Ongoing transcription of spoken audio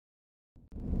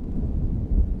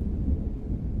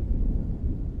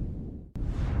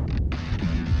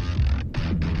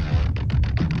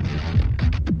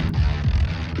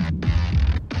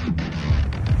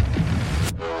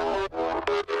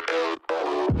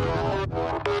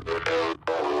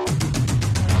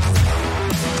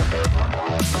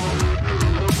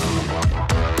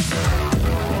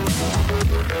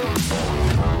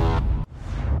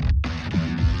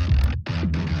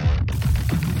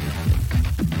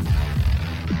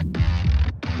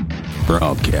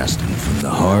Broadcasting from the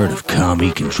heart of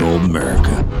commie-controlled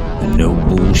America, the no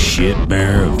bullshit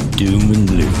bearer of doom and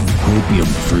gloom,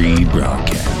 opium-free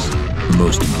broadcast, the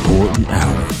most important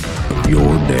hour of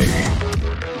your day.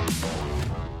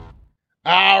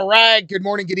 All right. Good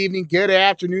morning, good evening, good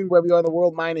afternoon, wherever you are in the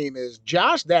world. My name is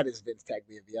Josh. That is Vince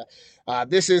Tagliavia.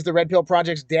 This is the Red Pill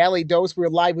Project's Daily Dose. We're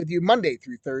live with you Monday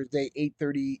through Thursday,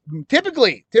 8:30,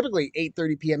 typically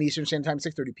 8:30 p.m. Eastern Standard Time,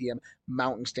 6:30 p.m.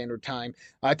 Mountain Standard Time.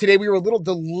 Today we were a little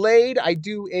delayed. I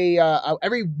do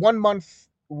every 1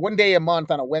 day a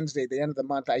month on a Wednesday, at the end of the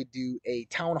month, I do a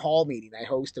town hall meeting. I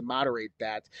host and moderate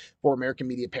that for American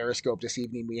Media Periscope. This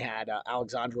evening we had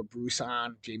Alexandra Bruce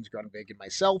on, James Grunwig, and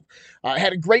myself.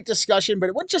 Had a great discussion, but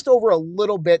it went just over a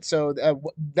little bit. So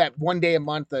that 1 day a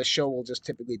month, the show will just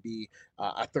typically be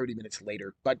 30 minutes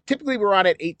later. But typically we're on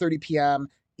at 8:30 p.m.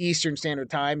 Eastern Standard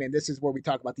Time, and this is where we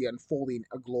talk about the unfolding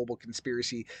a global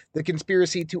conspiracy, the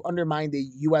conspiracy to undermine the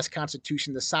U.S.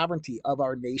 Constitution, the sovereignty of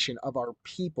our nation, of our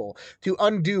people, to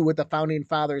undo what the Founding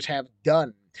Fathers have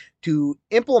done, to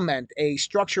implement a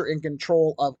structure and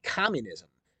control of communism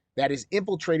that has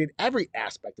infiltrated every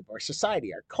aspect of our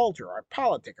society, our culture, our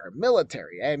politics, our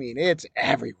military. I mean, it's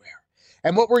everywhere.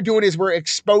 And what we're doing is we're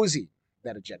exposing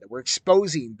that agenda. We're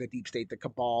exposing the deep state, the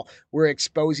cabal. We're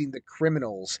exposing the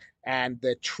criminals and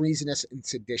the treasonous and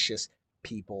seditious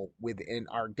people within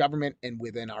our government and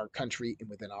within our country and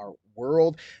within our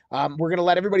world. We're going to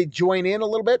let everybody join in a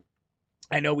little bit.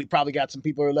 I know we probably got some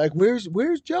people who are like, where's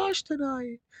Josh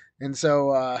tonight? And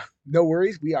so no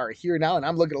worries, we are here now, and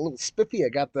I'm looking a little spiffy. I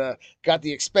got the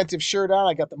expensive shirt on.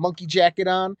 I got the monkey jacket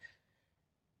on.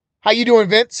 How you doing,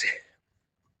 Vince?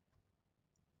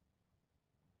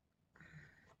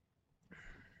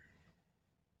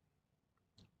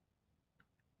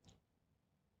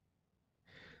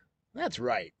 That's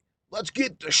right. Let's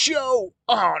get the show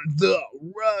on the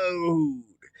road.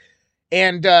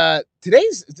 And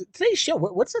today's show,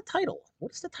 what's the title?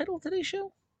 What's the title of today's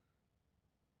show?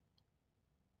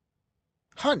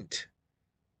 Hunt.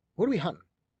 What are we hunting?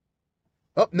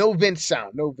 Oh, no Vince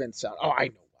sound. No Vince sound. Oh, I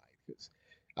know why. Because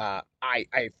I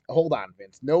hold on,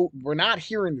 Vince. No, we're not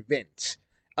hearing Vince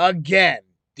again.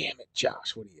 Damn it,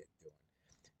 Josh. What are you doing?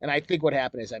 And I think what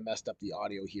happened is I messed up the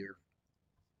audio here.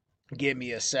 Give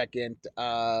me a second.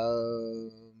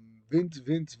 Vince.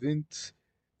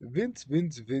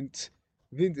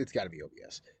 It's got to be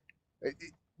OBS.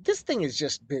 This thing has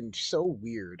just been so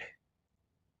weird.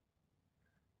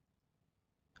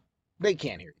 They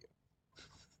can't hear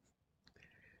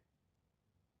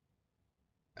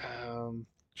you.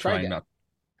 Try again. Not.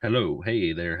 Hello,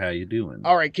 hey there, how you doing?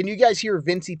 All right, can you guys hear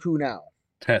Vincey Poo now?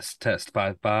 Test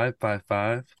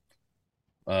 5555.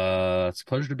 It's a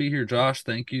pleasure to be here, Josh.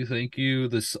 Thank you.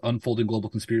 This unfolding global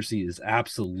conspiracy is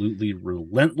absolutely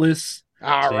relentless.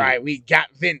 All right, we got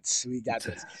Vince.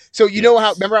 So you know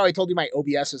how? Remember how I told you my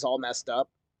OBS is all messed up,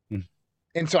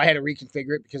 and so I had to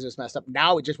reconfigure it because it was messed up.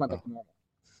 Now it just went back to normal.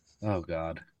 Oh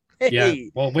God. Hey. Yeah.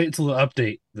 Well, wait until the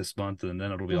update this month, and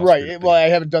then it'll be all right. Well, I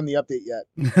haven't done the update yet.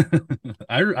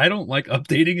 I don't like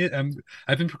updating it.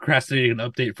 I've been procrastinating an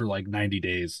update for like 90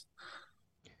 days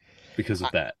because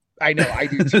of that. I know. I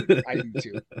do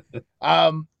too.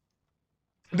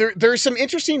 There's some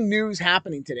interesting news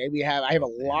happening today. I have a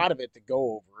lot of it to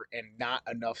go over and not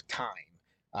enough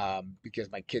time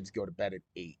because my kids go to bed at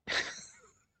 8.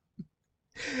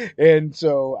 And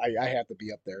so I have to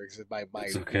be up there because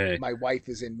my wife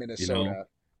is in Minnesota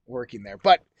working there.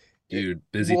 But dude,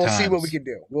 busy we'll times. see what we can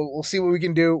do. We'll see what we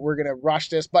can do. We're gonna rush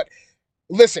this. But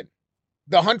listen,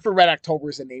 the Hunt for Red October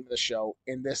is the name of the show,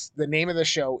 and the name of the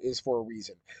show is for a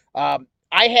reason. I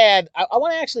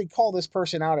want to actually call this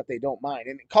person out if they don't mind,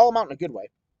 and call them out in a good way.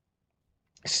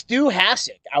 Stu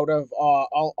Hassick out of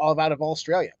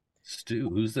Australia. Stu,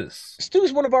 who's this?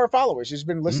 Stu's one of our followers who's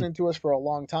been listening to us for a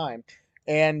long time.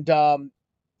 And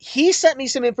he sent me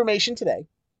some information today.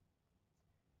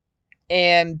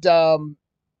 And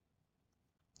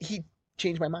he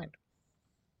changed my mind.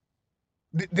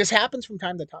 This happens from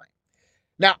time to time.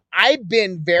 Now, I've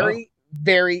been very,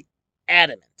 very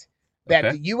adamant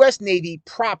that the U.S. Navy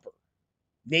proper,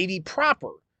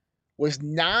 was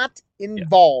not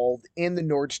involved in the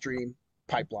Nord Stream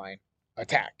pipeline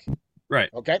attack. Right.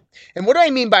 Okay. And what do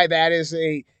I mean by that is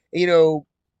a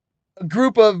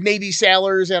group of Navy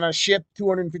sailors and a ship,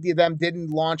 250 of them,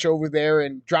 didn't launch over there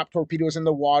and drop torpedoes in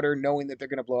the water knowing that they're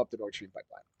going to blow up the Nord Stream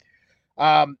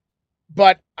pipeline.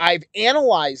 But I've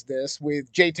analyzed this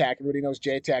with JTAC. Everybody knows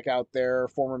JTAC out there,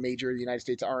 former major of the United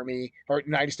States Army or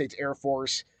United States Air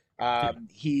Force.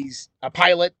 He's a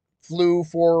pilot, flew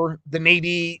for the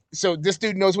Navy. So this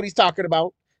dude knows what he's talking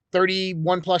about.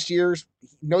 31 plus years,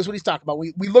 knows what he's talking about.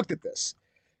 We looked at this.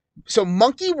 So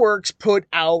Monkey Works put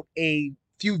out a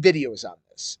few videos on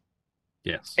this.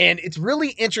 Yes. And it's really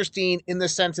interesting in the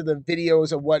sense of the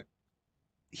videos of what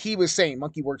he was saying,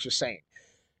 Monkey Works was saying.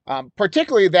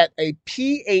 Particularly that a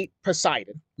P-8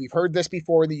 Poseidon, we've heard this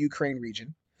before in the Ukraine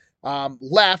region,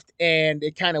 left and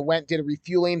it kind of did a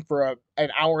refueling for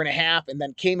an hour and a half and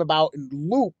then came about and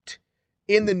looped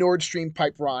in the Nord Stream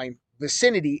pipeline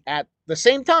vicinity at the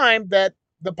same time that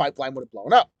the pipeline would have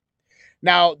blown up.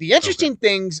 Now, the interesting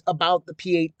things about the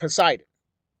P-8 Poseidon,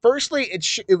 firstly, it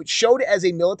showed as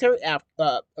a military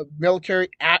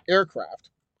aircraft,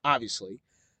 obviously,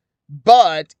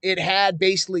 but it had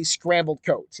basically scrambled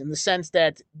codes in the sense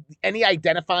that any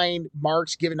identifying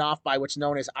marks given off by what's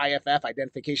known as IFF,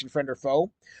 identification friend or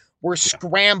foe, were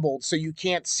scrambled so you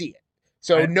can't see it.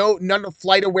 So none of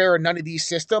FlightAware or none of these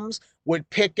systems would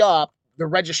pick up the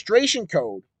registration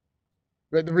code,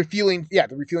 the refueling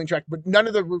track, but none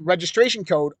of the registration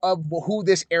code of who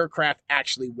this aircraft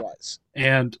actually was.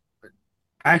 And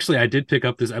actually, I did pick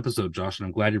up this episode, Josh, and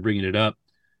I'm glad you're bringing it up.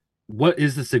 What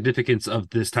is the significance of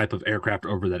this type of aircraft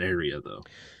over that area, though?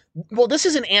 Well, this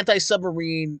is an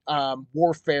anti-submarine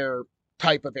warfare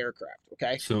type of aircraft,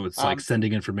 okay? So it's like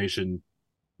sending information.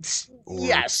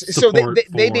 Yes. So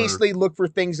they basically look for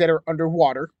things that are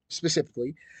underwater,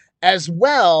 specifically, as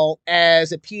well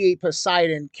as a P-8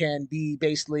 Poseidon can be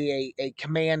basically a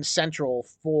command central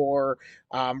for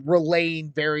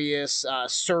relaying various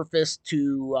surface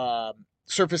to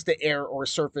air or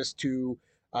surface to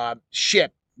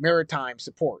ship maritime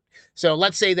support. So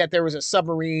let's say that there was a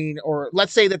submarine, or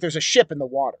let's say that there's a ship in the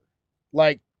water.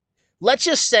 Like, let's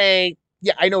just say,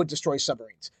 yeah, I know it destroys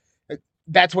submarines.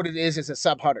 That's what it is a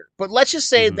sub-hunter. But let's just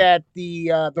say that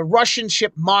the Russian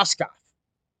ship Moskov,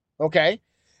 okay,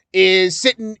 is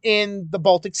sitting in the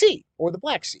Baltic Sea or the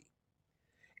Black Sea.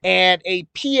 And a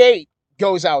P-8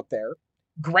 goes out there,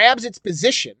 grabs its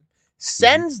position,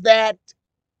 sends that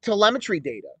telemetry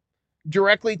data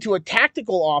directly to a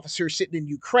tactical officer sitting in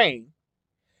Ukraine,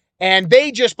 and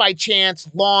they just by chance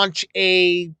launch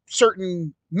a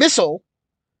certain missile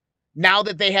now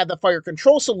that they have the fire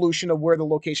control solution of where the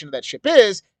location of that ship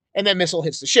is, and that missile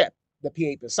hits the ship. The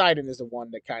P-8 Poseidon is the one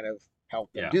that kind of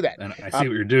helped them do that. And I see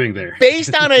what you're doing there.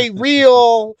 Based on a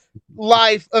real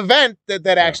life event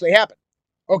that actually happened.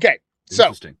 Okay,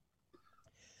 so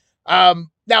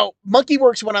now Monkey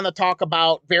Works went on to talk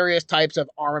about various types of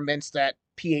armaments that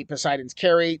P-8 Poseidons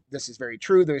carry. This is very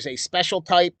true. There's a special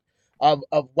type of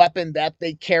weapon that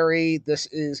they carry. This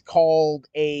is called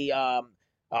a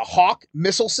Hawk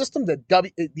missile system, the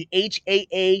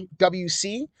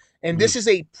HAAWC, and this is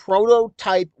a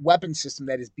prototype weapon system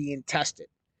that is being tested.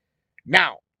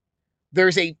 Now,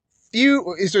 there's a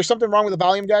few. Is there something wrong with the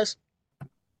volume, guys?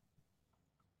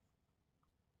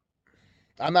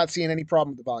 I'm not seeing any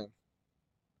problem with the volume.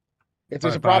 If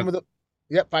there's a problem with it,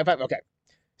 yep, 5.5. Okay.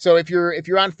 So if you're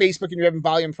on Facebook and you're having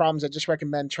volume problems, I just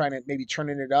recommend trying to maybe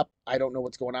turning it up. I don't know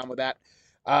what's going on with that.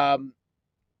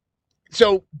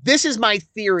 So this is my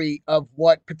theory of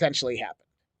what potentially happened.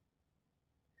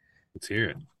 Let's hear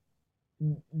it.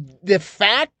 The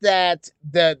fact that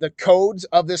the codes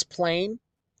of this plane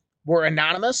were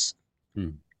anonymous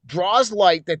draws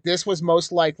light that this was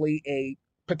most likely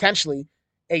potentially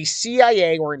a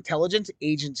CIA or intelligence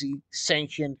agency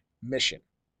sanctioned mission.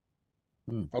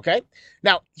 Okay?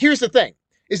 Now, here's the thing.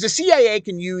 Is the CIA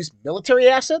can use military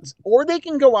assets, or they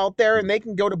can go out there and they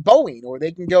can go to Boeing, or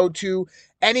they can go to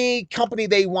any company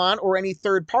they want or any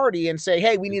third party and say,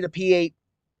 hey, we need a P-8.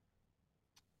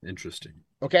 Interesting.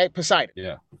 Okay, Poseidon.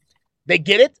 Yeah. They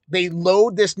get it. They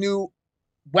load this new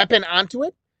weapon onto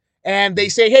it, and they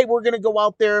say, hey, we're going to go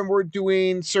out there and we're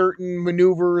doing certain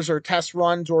maneuvers or test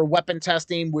runs or weapon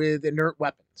testing with inert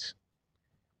weapons.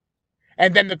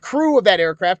 And then the crew of that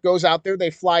aircraft goes out there, they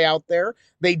fly out there,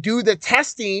 they do the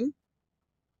testing,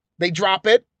 they drop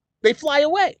it, they fly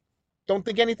away. Don't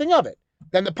think anything of it.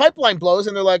 Then the pipeline blows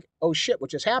and they're like, oh shit,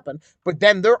 what just happened? But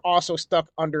then they're also stuck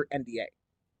under NDA.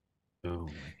 Oh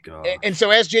my God. And so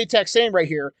as J-Tech's saying right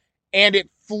here, and it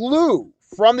flew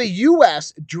from the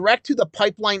U.S. direct to the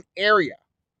pipeline area,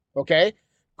 okay?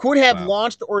 Could have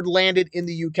launched or landed in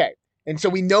the UK. And so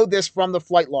we know this from the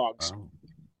flight logs.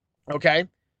 Okay?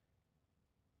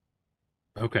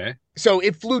 Okay. So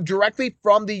it flew directly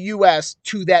from the U.S.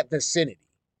 to that vicinity.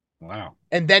 Wow.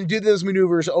 And then did those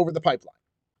maneuvers over the pipeline.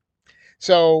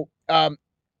 So I'm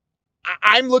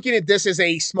looking at this as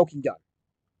a smoking gun.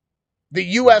 The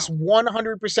U.S.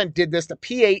 100% did this. The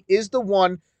P-8 is the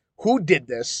one who did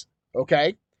this,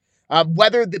 okay?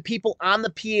 Whether the people on the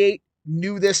P-8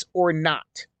 knew this or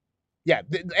not. Yeah,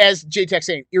 as J-Tech's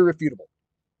saying, irrefutable.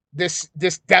 This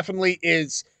definitely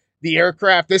is the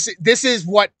aircraft. This is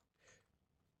what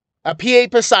A PA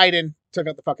Poseidon took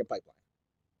out the fucking pipeline.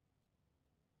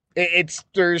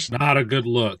 There's Not a good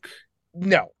look.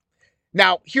 no.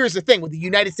 Now, here's the thing with the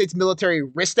United States military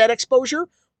risk that exposure.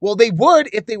 Well, they would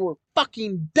if they were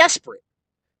fucking desperate.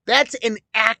 That's an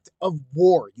act of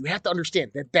war. You have to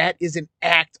understand that is an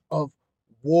act of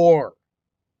war.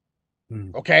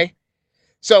 Okay?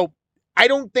 So I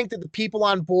don't think that the people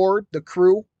on board, the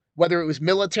crew, whether it was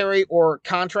military or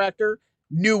contractor,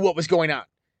 knew what was going on.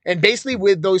 And basically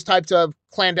with those types of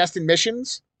clandestine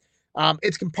missions,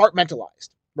 it's compartmentalized,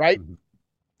 right? Mm-hmm.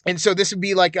 And so this would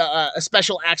be like a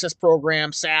special access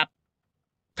program, SAP,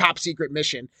 top secret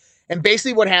mission. And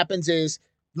basically what happens is,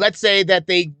 let's say that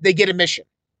they get a mission.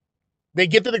 They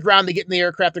get to the ground, they get in the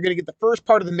aircraft, they're going to get the first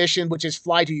part of the mission, which is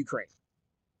fly to Ukraine.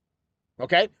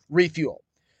 Okay? Refuel.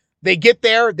 They get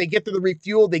there, they get to the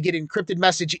refuel, they get encrypted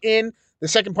message in. The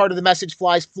second part of the message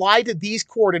fly to these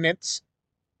coordinates,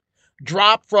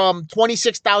 drop from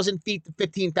 26,000 feet to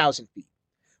 15,000 feet.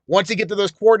 Once they get to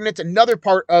those coordinates, another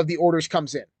part of the orders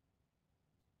comes in.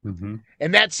 Mm-hmm.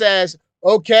 And that says,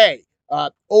 okay,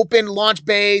 open launch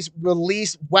bays,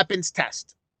 release weapons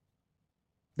test.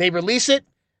 They release it.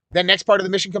 Then next part of the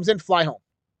mission comes in, fly home.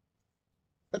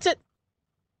 That's it.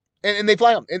 And they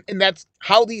fly home. And that's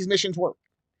how these missions work.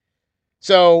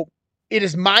 So it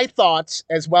is my thoughts,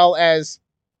 as well as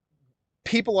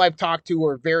people I've talked to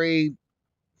are very,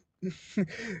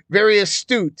 very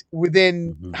astute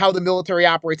within how the military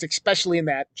operates, especially in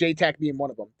that, JTAC being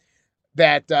one of them,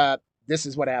 that this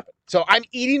is what happened. So I'm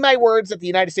eating my words that the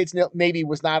United States Navy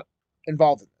was not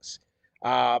involved in this.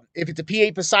 If it's a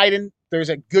P-8 Poseidon, there's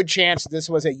a good chance this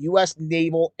was a U.S.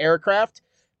 naval aircraft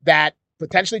that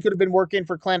potentially could have been working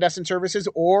for clandestine services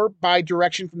or by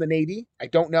direction from the Navy. I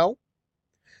don't know.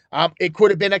 It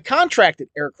could have been a contracted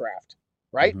aircraft,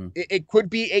 right? Mm-hmm. It could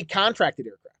be a contracted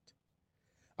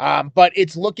aircraft. But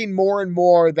it's looking more and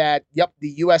more that, yep,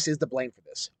 the U.S. is to blame for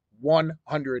this.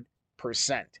 100%.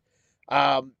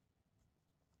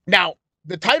 Now,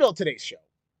 the title of today's show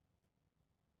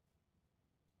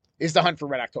is The Hunt for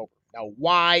Red October. Now,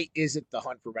 why is it The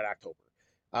Hunt for Red October?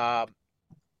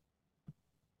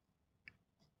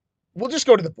 We'll just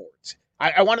go to the boards.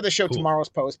 I wanted to show tomorrow's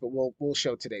post, but we'll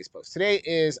show today's post. Today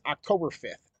is October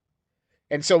 5th.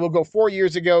 And so we'll go 4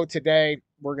 years ago today.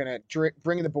 We're going to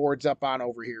bring the boards up on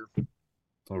over here.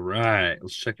 All right.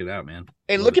 Let's check it out, man.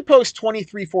 And look at post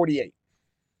 2348.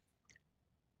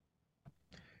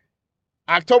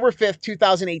 October 5th,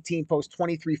 2018, post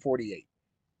 2348.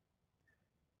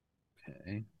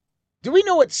 Okay. Do we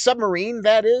know what submarine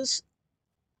that is?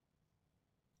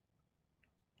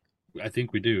 I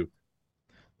think we do.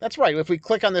 That's right. If we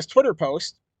click on this Twitter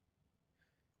post,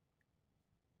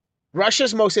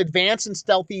 Russia's most advanced and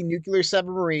stealthy nuclear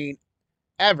submarine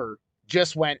ever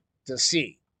just went to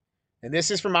sea. And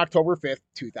this is from October 5th,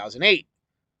 2008.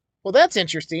 Well, that's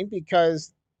interesting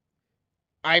because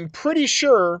I'm pretty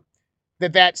sure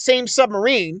that same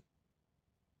submarine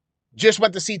just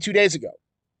went to sea 2 days ago.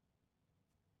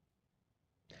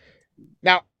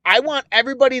 Now, I want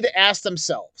everybody to ask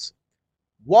themselves,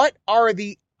 what are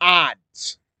the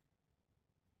odds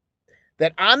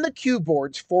that on the cue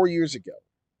boards 4 years ago,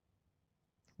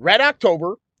 Red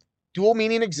October, dual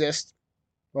meaning exists,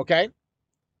 okay?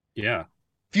 Yeah.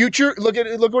 Future, look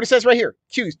what it says right here.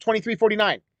 Q's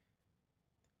 2349.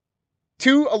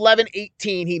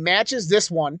 2/11/18. He matches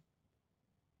this one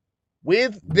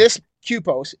with this Q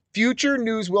post. Future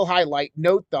news will highlight.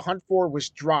 Note the hunt for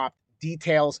was dropped.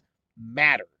 Details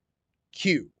matter.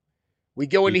 Q. We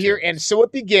go into here, and so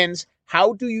it begins.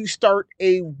 How do you start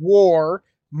a war?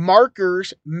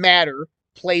 Markers matter.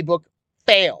 Playbook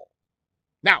fail.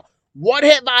 Now, what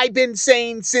have I been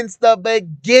saying since the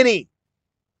beginning?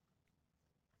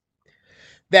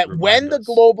 That when the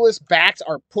globalist backs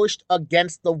are pushed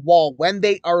against the wall, when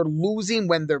they are losing,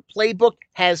 when their playbook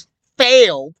has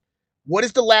failed, what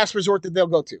is the last resort that they'll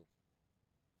go to?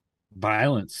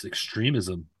 Violence,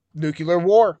 extremism. Nuclear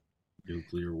war.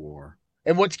 Nuclear war.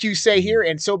 And what's Q say here?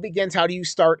 And so begins, how do you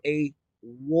start a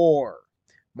war?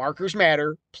 Markers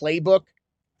matter. Playbook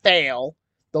fail.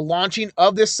 The launching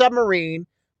of this submarine,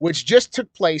 which just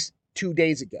took place 2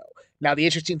 days ago. Now, the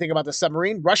interesting thing about the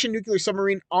submarine, Russian nuclear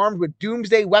submarine armed with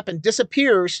doomsday weapon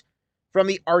disappears from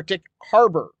the Arctic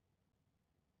harbor.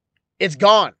 It's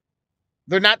gone.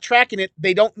 They're not tracking it.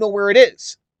 They don't know where it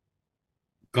is.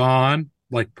 Gone?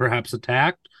 Like perhaps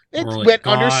attacked? It went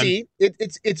undersea.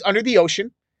 It's under the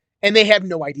ocean, and they have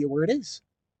no idea where it is.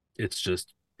 It's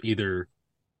just either...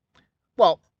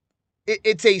 Well,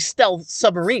 it's a stealth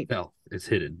submarine. Stealth. It's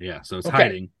hidden, yeah. So it's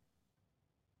hiding.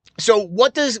 So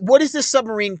what is this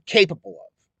submarine capable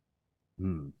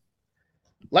of?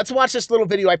 Let's watch this little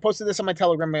video. I posted this on my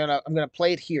Telegram. I'm gonna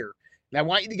play it here. And I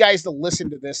want you guys to listen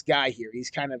to this guy here. He's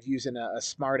kind of using a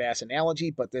smart ass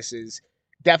analogy, but this is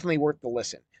definitely worth the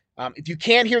listen. If you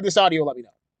can't hear this audio, let me know.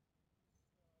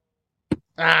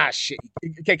 Ah, shit.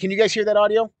 Okay, can you guys hear that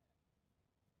audio?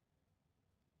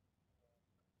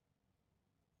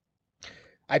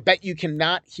 I bet you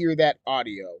cannot hear that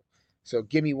audio. So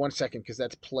give me 1 second because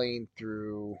that's playing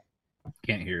through.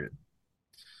 Can't hear it.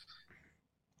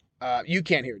 You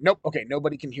can't hear it. Nope. Okay,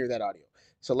 nobody can hear that audio.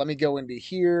 So let me go into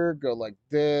here, go like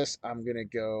this. I'm going to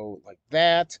go like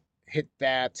that, hit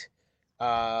that.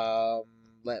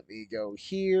 Let me go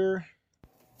here.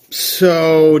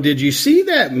 So did you see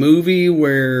that movie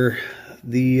where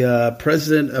the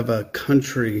president of a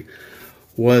country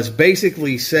was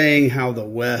basically saying how the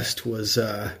West was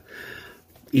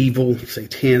evil,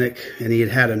 satanic, and he had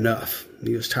had enough.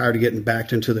 He was tired of getting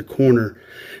backed into the corner.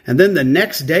 And then the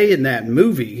next day in that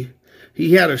movie,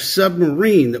 he had a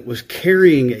submarine that was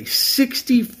carrying a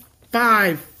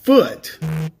 65-foot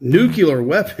nuclear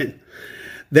weapon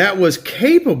that was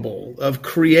capable of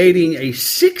creating a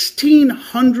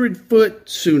 1,600-foot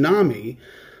tsunami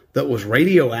that was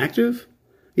radioactive.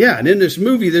 Yeah, and in this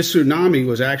movie, this tsunami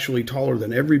was actually taller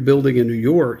than every building in New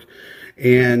York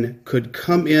and could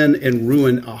come in and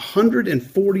ruin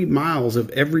 140 miles of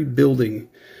every building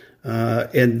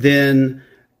and then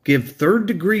give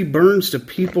third-degree burns to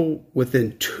people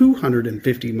within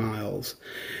 250 miles.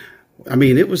 I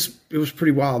mean, it was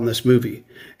pretty wild in this movie.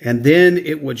 And then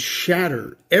it would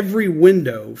shatter every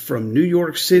window from New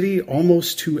York City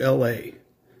almost to L.A.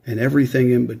 and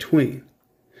everything in between.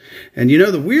 And you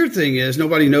know, the weird thing is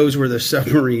nobody knows where the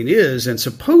submarine is, and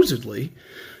supposedly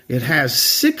it has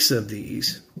 6 of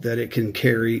these that it can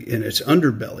carry in its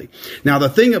underbelly. Now, the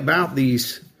thing about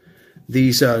these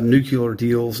nuclear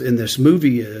deals in this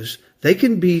movie is they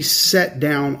can be set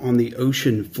down on the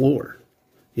ocean floor.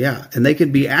 Yeah, and they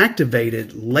can be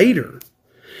activated later.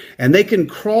 And they can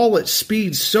crawl at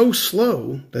speeds so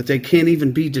slow that they can't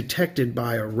even be detected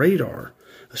by a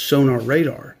sonar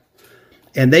radar.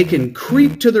 And they can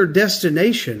creep to their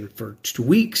destination for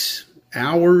weeks,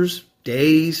 hours,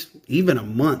 days, even a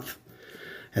month.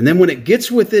 And then when it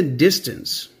gets within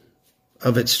distance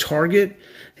of its target,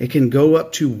 it can go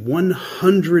up to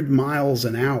 100 miles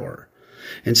an hour.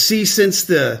 And see, since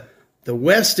the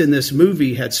West in this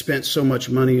movie had spent so much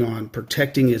money on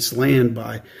protecting its land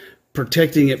by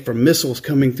protecting it from missiles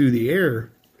coming through the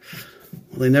air,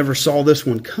 well, they never saw this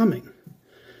one coming.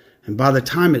 And by the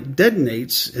time it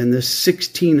detonates and this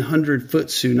 1,600-foot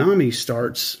tsunami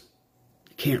starts,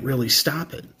 you can't really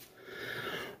stop it.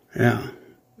 Yeah.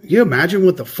 You imagine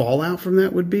what the fallout from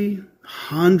that would be?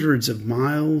 Hundreds of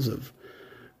miles of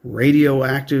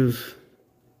radioactive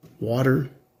water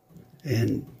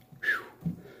and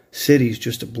cities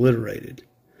just obliterated.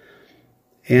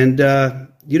 And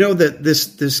you know that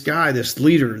this guy, this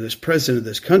leader, this president of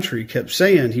this country kept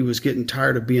saying he was getting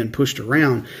tired of being pushed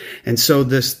around. And so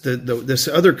this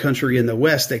other country in the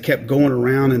West, they kept going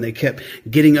around and they kept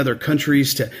getting other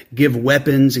countries to give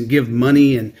weapons and give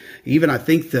money. And even I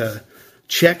think the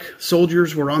Czech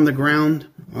soldiers were on the ground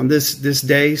on this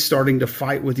day starting to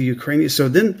fight with the Ukrainians. So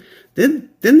then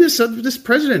this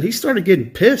president, he started getting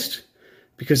pissed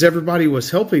because everybody was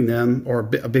helping them, or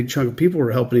a big chunk of people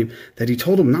were helping him, that he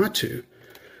told them not to.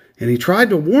 And he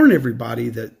tried to warn everybody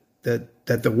that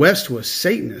the West was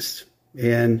Satanist.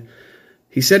 And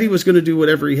he said he was going to do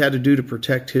whatever he had to do to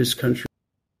protect his country.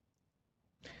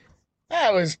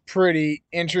 That was pretty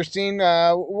interesting.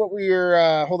 What were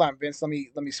your hold on, Vince, let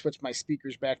me switch my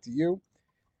speakers back to you.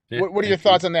 Yeah, what are your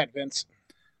thoughts on that, Vince?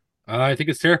 I think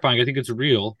it's terrifying. I think it's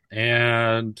real.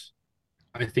 And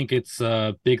I think it's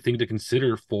a big thing to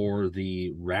consider for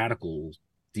the radical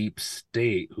deep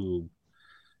state who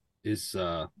is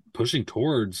pushing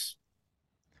towards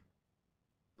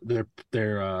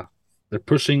they're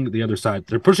pushing the other side.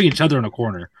 They're pushing each other in a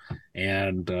corner,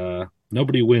 and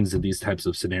nobody wins in these types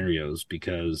of scenarios,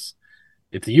 because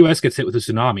if the U.S. gets hit with a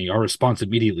tsunami, our response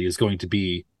immediately is going to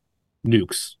be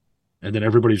nukes, and then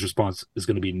everybody's response is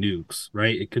going to be nukes,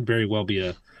 right? It could very well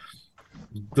be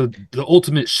the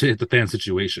ultimate shit the fan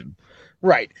situation.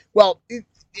 Right. Well,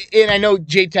 and I know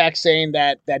JTAC saying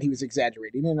that he was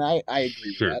exaggerating, and I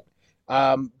agree with that.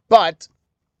 But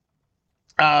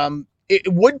it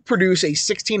would produce a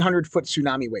 1,600-foot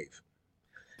tsunami wave.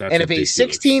 That's and ridiculous.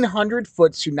 If a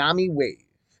 1,600-foot tsunami wave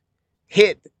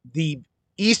hit the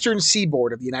eastern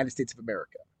seaboard of the United States of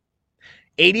America,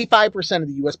 85% of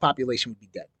the U.S. population would be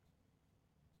dead.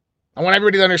 I want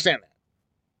everybody to understand that.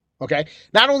 Okay?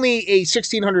 Not only a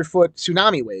 1,600-foot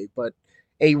tsunami wave, but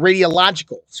a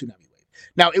radiological tsunami wave.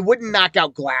 Now, it wouldn't knock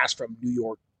out glass from New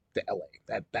York to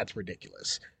LA. That's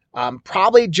ridiculous.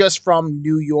 Probably just from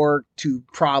New York to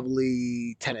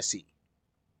probably Tennessee.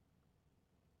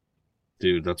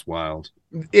 Dude, that's wild.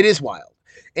 It is wild.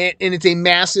 And it's a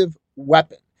massive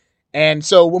weapon. And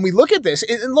so when we look at this,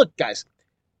 and look, guys,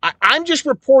 I'm just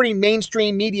reporting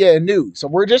mainstream media and news. So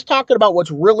we're just talking about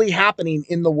what's really happening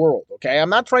in the world, okay? I'm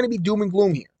not trying to be doom and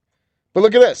gloom here. But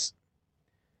look at this.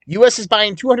 U.S. is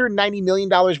buying $290 million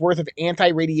worth of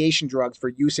anti-radiation drugs for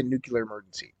use in nuclear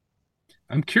emergency.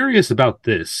 I'm curious about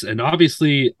this. And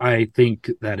obviously, I think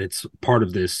that it's part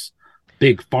of this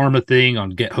big pharma thing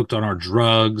on get hooked on our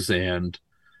drugs and,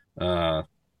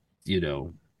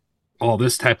 all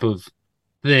this type of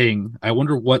thing. I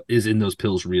wonder what is in those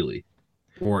pills really,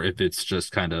 or if it's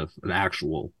just kind of an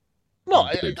actual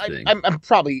thing. I'm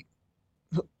probably,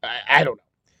 I don't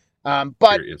know.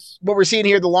 But Curious. What we're seeing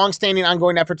here, the long-standing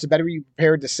ongoing efforts to better be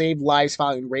prepared to save lives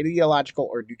following radiological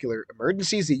or nuclear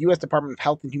emergencies. The U.S. Department of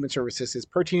Health and Human Services is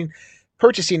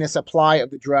purchasing a supply of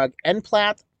the drug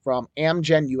Nplat from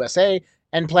Amgen USA.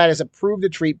 Nplat is approved to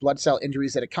treat blood cell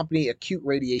injuries that accompany acute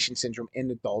radiation syndrome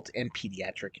in adult and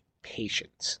pediatric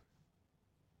patients.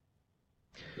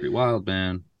 Pretty wild,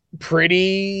 man.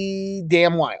 Pretty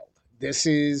damn wild. This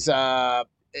is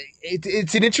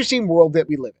it's an interesting world that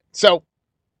we live in. So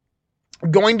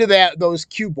going to those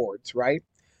Q boards, right?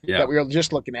 Yeah. That we were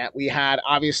just looking at. We had,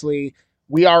 obviously,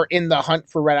 we are in the hunt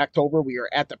for Red October. We are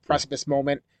at the precipice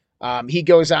moment. He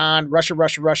goes on,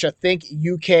 Russia, think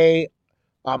UK,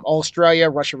 Australia,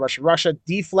 Russia,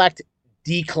 deflect,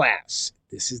 declass.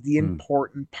 This is the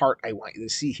important part I want you to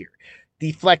see here.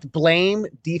 Deflect, blame,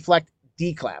 deflect,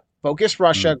 declap. Focus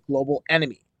Russia, global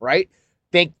enemy, right?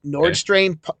 Think Nord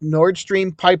Stream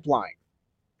pipeline.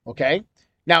 Okay?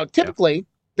 Now, typically,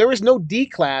 there was no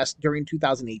declass during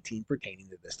 2018 pertaining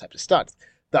to this type of stuff.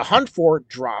 The hunt for it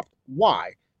dropped.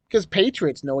 Why? Because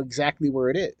patriots know exactly where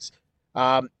it is.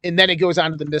 And then it goes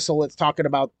on to the missile. It's talking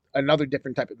about another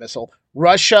different type of missile.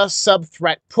 Russia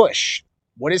sub-threat push.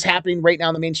 What is happening right now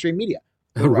in the mainstream media?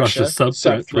 The Russia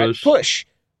sub-threat push.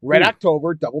 Red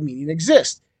October, double meaning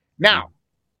exists. Now,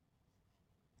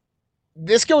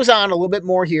 this goes on a little bit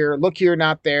more here. Look here,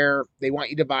 not there. They want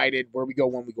you divided. Where we go,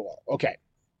 when we go all. Okay.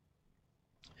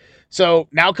 So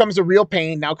now comes the real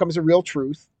pain. Now comes the real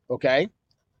truth. Okay.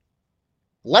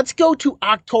 Let's go to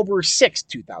October 6th,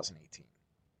 2018.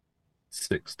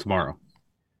 6 tomorrow.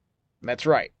 That's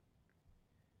right.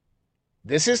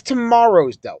 This is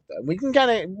tomorrow's Delta. We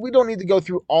don't need to go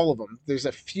through all of them. There's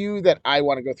a few that I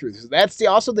want to go through. So that's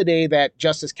also the day that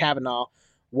Justice Kavanaugh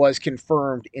was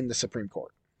confirmed in the Supreme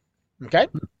Court. Okay?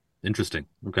 Interesting.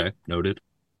 Okay. Noted.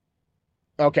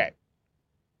 Okay.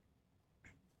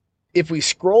 If we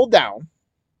scroll down,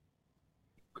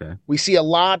 we see a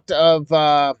lot of,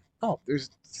 hold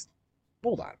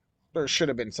on. There should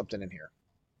have been something in here.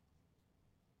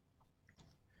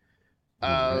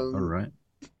 All right.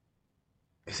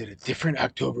 Is it a different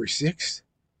October 6th?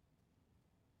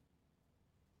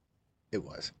 It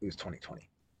was 2020.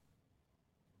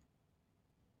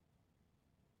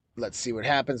 Let's see what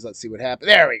happens.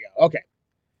 There we go. Okay.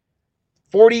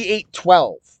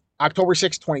 4812, October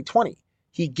 6th, 2020.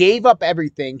 He gave up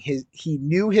everything. He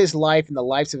knew his life and the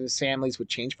lives of his families would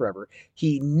change forever.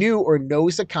 He knew or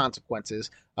knows the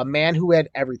consequences. A man who had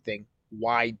everything.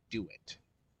 Why do it?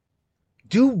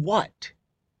 Do what?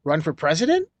 Run for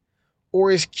president?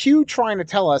 Or is Q trying to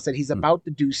tell us that he's about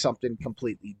to do something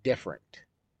completely different?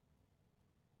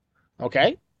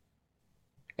 Okay?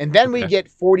 And then we get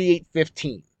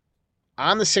 4815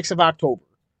 on the 6th of October.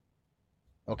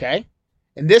 Okay?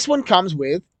 And this one comes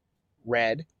with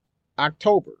Red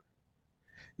October.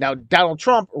 Now, Donald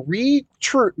Trump retreat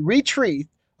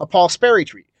a Paul Sperry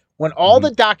tweet. When all the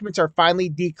documents are finally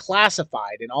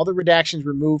declassified and all the redactions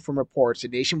removed from reports, the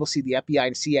nation will see the FBI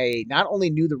and CIA not only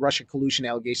knew the Russian collusion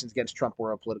allegations against Trump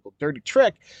were a political dirty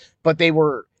trick, but they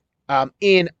were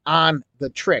in on the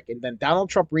trick. And then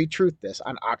Donald Trump retruth this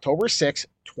on October 6,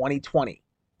 2020.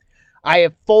 I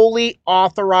have fully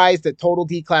authorized the total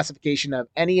declassification of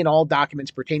any and all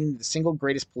documents pertaining to the single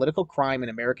greatest political crime in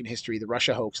American history, the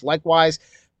Russia hoax. Likewise,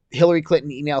 Hillary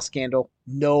Clinton email scandal,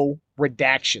 no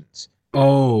redactions.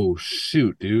 Oh,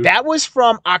 shoot, dude. That was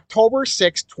from October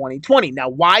 6, 2020. Now,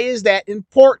 why is that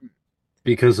important?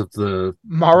 Because of the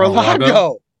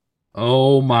Mar-a-Lago.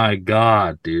 Oh, my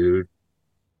God, dude.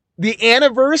 The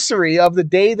anniversary of the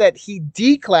day that he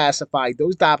declassified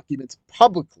those documents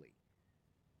publicly.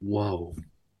 Whoa.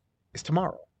 Is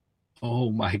tomorrow. Oh,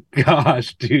 my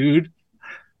gosh, dude.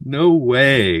 No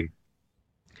way.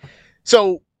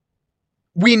 So,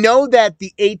 we know that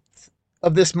the 8th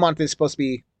of this month is supposed to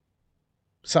be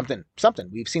something.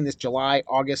 We've seen this July,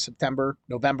 August, September,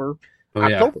 November. Oh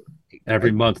yeah, October.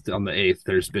 every month on the 8th,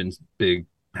 there's been big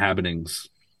happenings.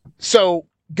 So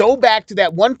go back to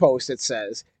that one post that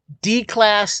says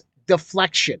D-class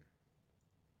deflection.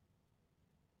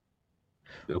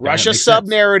 Okay, Russia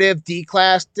sub-narrative,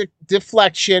 D-class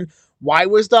deflection. Why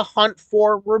was the Hunt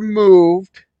 4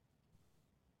 removed?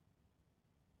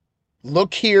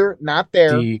 Look here, not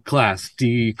there. D-class.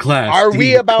 Are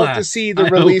we about to see the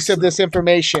release of this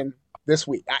information this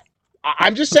week?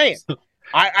 I'm just saying.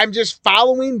 I'm just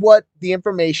following what the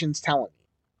information's telling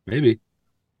me.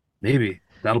 Maybe.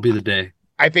 That'll be the day.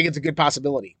 I think it's a good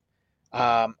possibility.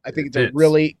 I think it's a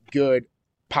really good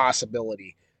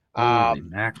possibility. Holy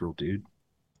mackerel, dude.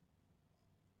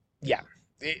 Yeah,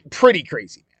 pretty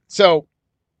crazy, man. So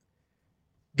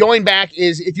going back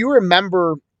is, if you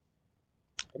remember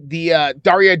the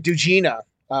Daria Dugina,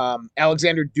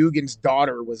 Alexander Dugin's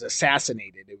daughter, was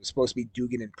assassinated. It was supposed to be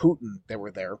Dugin and Putin that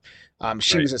were there.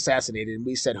 She was assassinated, and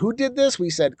we said, who did this? We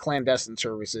said clandestine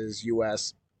services,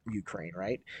 U.S., Ukraine,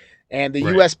 right? And the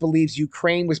U.S. believes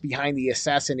Ukraine was behind the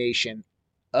assassination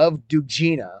of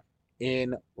Dugina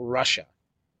in Russia.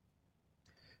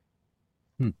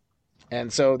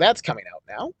 And so that's coming out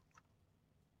now.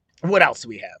 What else do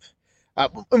we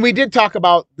have? And we did talk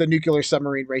about the nuclear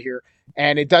submarine right here,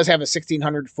 and it does have a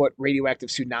 1,600-foot radioactive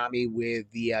tsunami with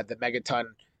the megaton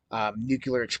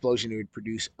nuclear explosion it would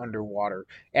produce underwater.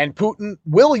 And Putin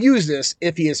will use this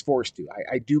if he is forced to.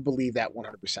 I do believe that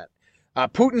 100%.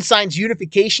 Putin signs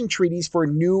unification treaties for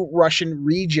new Russian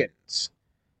regions.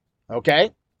 Okay?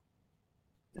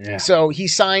 Yeah. So he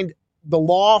signed the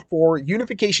law for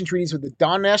unification treaties with the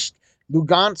Donetsk,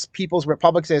 Lugansk People's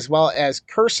Republics, as well as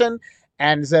Kherson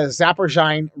and the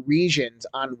Zaporizhzhia regions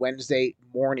on Wednesday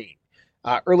morning.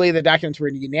 Earlier, the documents were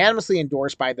unanimously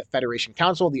endorsed by the Federation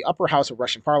Council, the upper house of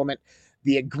Russian parliament.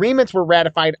 The agreements were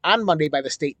ratified on Monday by the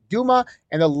State Duma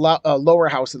and the lower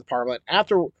house of the parliament,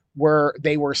 after where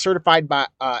they were certified by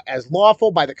as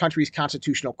lawful by the country's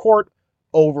constitutional court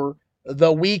over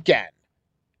the weekend.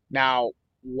 Now,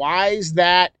 why is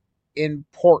that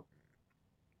important?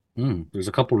 There's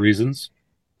a couple reasons.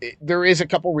 There is a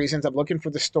couple reasons. I'm looking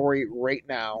for the story right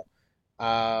now.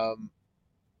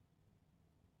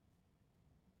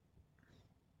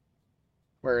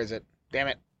 Where is it? Damn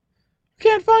it.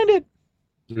 Can't find it.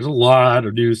 There's a lot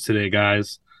of news today,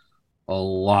 guys. A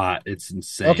lot. It's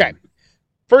insane. Okay.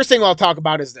 First thing I'll talk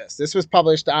about is this. This was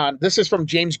published on, this is from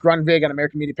James Grunvig on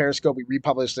American Media Periscope. We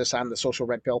republished this on the Social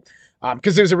Red Pill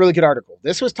because there's a really good article.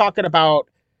 This was talking about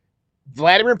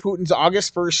Vladimir Putin's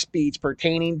August 1st speech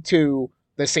pertaining to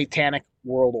the Satanic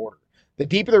World Order. The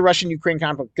deeper the Russian-Ukraine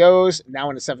conflict goes, now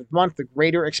in the 7th month, the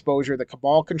greater exposure the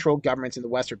cabal-controlled governments in the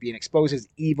West are being exposed as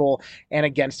evil and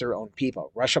against their own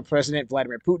people. Russian President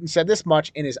Vladimir Putin said this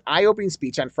much in his eye-opening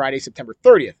speech on Friday, September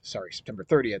 30th,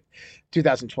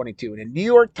 2022, in a New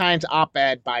York Times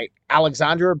op-ed by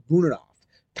Alexander Bununov,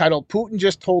 titled "Putin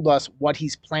Just Told Us What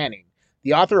He's Planning."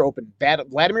 The author opened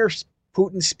Vladimir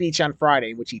Putin's speech on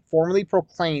Friday, in which he formally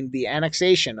proclaimed the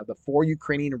annexation of the 4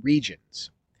 Ukrainian regions,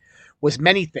 was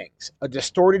many things: a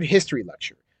distorted history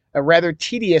lecture, a rather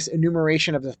tedious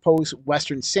enumeration of supposed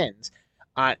Western sins,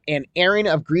 an airing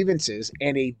of grievances,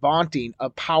 and a vaunting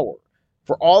of power.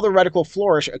 For all the radical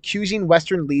flourish, accusing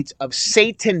Western elites of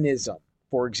Satanism,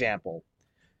 for example,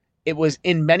 it was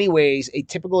in many ways a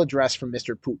typical address from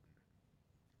Mr. Putin.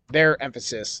 Their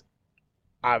emphasis,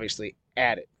 obviously,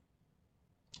 added.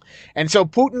 And so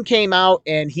Putin came out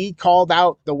and he called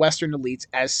out the Western elites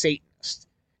as Satanists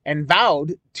and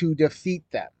vowed to defeat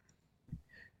them.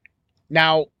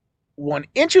 Now, one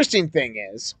interesting thing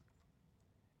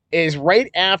is right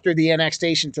after the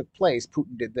annexation took place,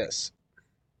 Putin did this.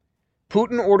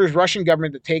 Putin orders Russian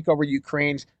government to take over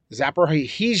Ukraine's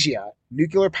Zaporizhzhia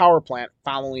nuclear power plant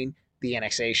following the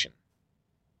annexation.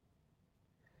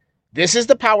 This is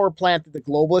the power plant that the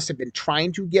globalists have been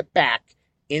trying to get back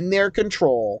in their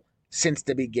control since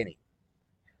the beginning.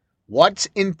 What's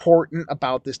important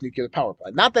about this nuclear power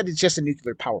plant? Not that it's just a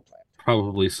nuclear power plant.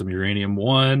 Probably some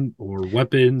uranium-1 or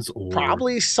weapons, or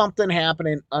probably something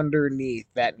happening underneath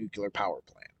that nuclear power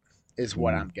plant is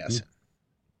what I'm guessing.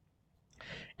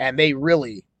 And they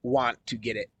really want to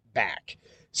get it back.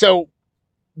 So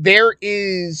there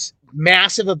is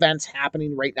massive events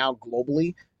happening right now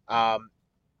globally.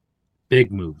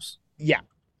 Big moves. Yeah.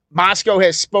 Moscow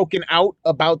has spoken out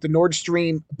about the Nord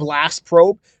Stream blast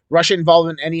probe. Russia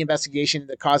involvement in any investigation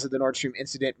into the cause of the Nord Stream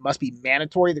incident must be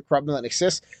mandatory. The Kremlin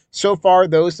insists. So far,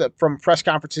 those from press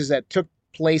conferences that took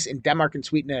place in Denmark and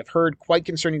Sweden have heard quite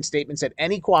concerning statements that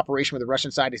any cooperation with the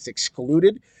Russian side is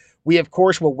excluded. We, of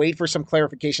course, will wait for some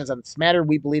clarifications on this matter.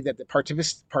 We believe that the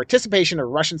participation of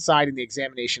the Russian side in the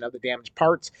examination of the damaged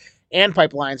parts and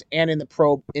pipelines and in the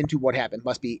probe into what happened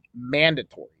must be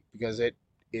mandatory because it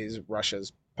is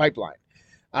Russia's pipeline.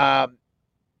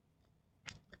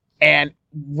 And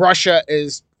Russia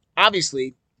is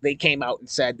obviously, they came out and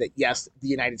said that, yes, the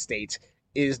United States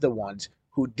is the ones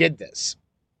who did this.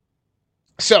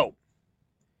 So,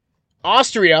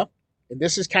 Austria, and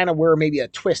this is kind of where maybe a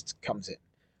twist comes in.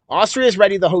 Austria is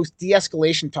ready to host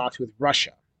de-escalation talks with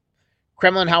Russia.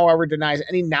 Kremlin, however, denies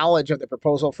any knowledge of the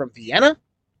proposal from Vienna.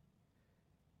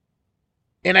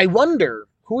 And I wonder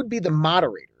who would be the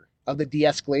moderator of the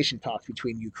de-escalation talks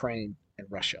between Ukraine and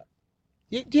Russia.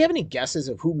 Do you have any guesses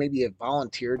of who maybe have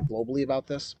volunteered globally about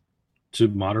this? To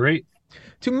moderate?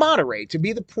 To moderate, to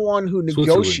be the one who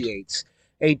negotiates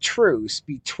a truce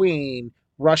between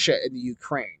Russia and the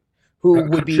Ukraine. Who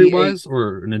would be country-wise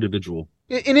or an individual?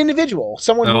 An individual,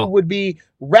 someone who would be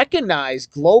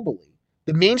recognized globally.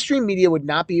 The mainstream media would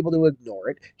not be able to ignore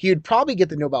it. He would probably get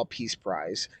the Nobel Peace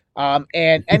Prize.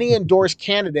 And any endorsed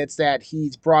candidates that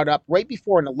he's brought up right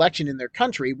before an election in their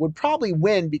country would probably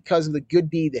win because of the good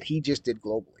deed that he just did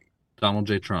globally. Donald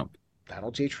J. Trump.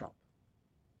 Donald J. Trump.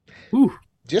 Whew.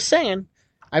 Just saying.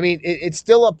 I mean, it's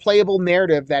still a playable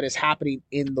narrative that is happening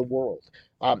in the world.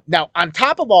 Now, on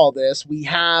top of all this, we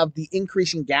have the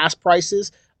increasing gas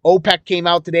prices. OPEC came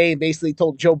out today and basically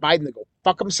told Joe Biden to go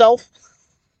fuck himself.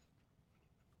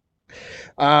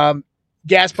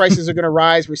 Gas prices are going to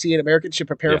rise. We're seeing Americans should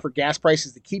prepare for gas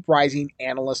prices to keep rising,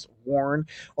 analysts warn.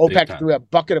 OPEC threw a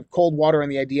bucket of cold water on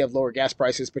the idea of lower gas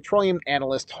prices. Petroleum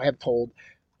analysts have told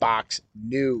Fox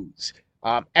News.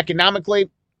 Economically,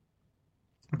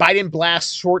 Biden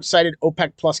blasts short-sighted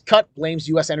OPEC Plus cut, blames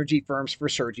U.S. energy firms for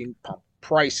surging pump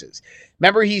prices.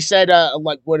 Remember he said,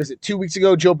 2 weeks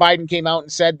ago, Joe Biden came out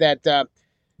and said that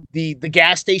the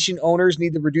gas station owners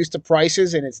need to reduce the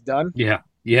prices, and it's done? Yeah,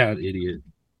 idiot.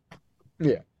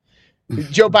 Yeah.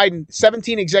 Joe Biden,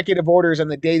 17 executive orders on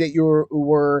the day that you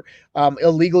were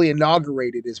illegally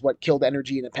inaugurated is what killed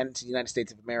energy independence in the United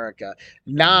States of America,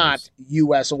 not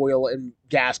U.S. oil and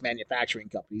gas manufacturing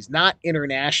companies, not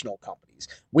international companies.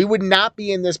 We would not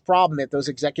be in this problem if those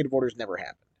executive orders never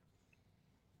happened.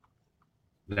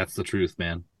 That's the truth,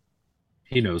 man.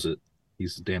 He knows it.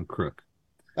 He's a damn crook.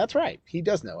 That's right. He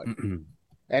does know it.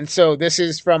 And so this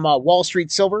is from Wall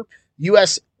Street Silver.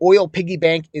 U.S. oil piggy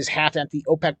bank is half empty.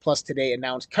 OPEC Plus today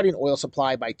announced cutting oil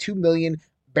supply by 2 million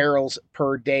barrels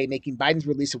per day, making Biden's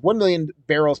release of 1 million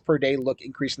barrels per day look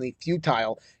increasingly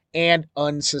futile and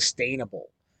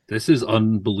unsustainable. This is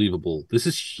unbelievable. This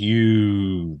is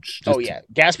huge.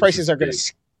 Gas prices are going to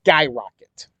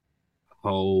skyrocket.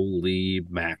 Holy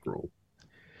mackerel.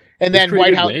 And then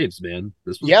White House waves, man.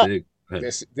 This was big.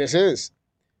 This is.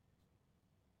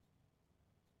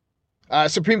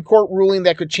 Supreme Court ruling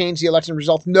that could change the election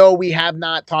results. No, we have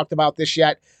not talked about this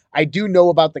yet. I do know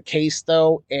about the case,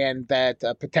 though, and that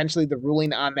potentially the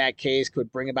ruling on that case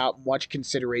could bring about much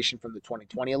consideration from the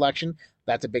 2020 election.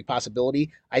 That's a big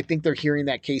possibility. I think they're hearing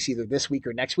that case either this week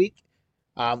or next week.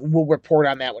 We'll report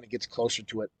on that when it gets closer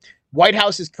to it. White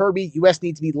House's Kirby, U.S.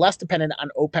 needs to be less dependent on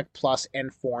OPEC Plus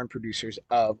and foreign producers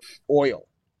of oil.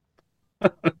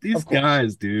 These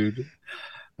guys, dude.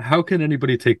 How can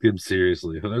anybody take them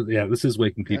seriously? Yeah, this is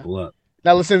waking people up.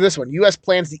 Now listen to this one. U.S.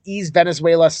 plans to ease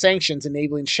Venezuela sanctions,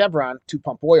 enabling Chevron to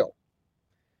pump oil.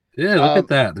 Yeah, look at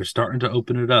that. They're starting to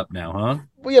open it up now, huh?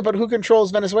 Well, yeah, but who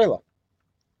controls Venezuela?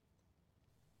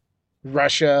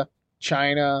 Russia,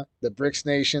 China, the BRICS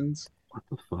nations. What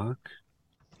the fuck?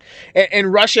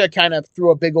 And Russia kind of threw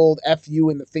a big old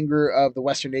FU in the finger of the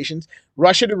Western nations.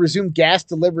 Russia to resume gas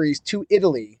deliveries to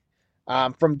Italy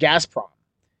from Gazprom.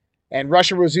 And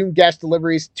Russia resumed gas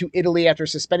deliveries to Italy after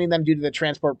suspending them due to the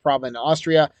transport problem in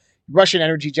Austria. Russian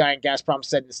energy giant Gazprom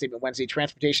said in a statement Wednesday,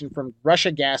 transportation from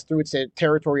Russia gas through its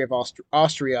territory of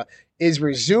Austria is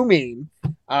resuming,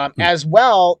 as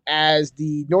well as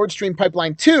the Nord Stream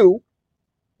Pipeline 2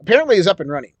 apparently is up and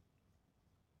running.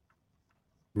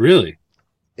 Really?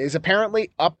 Is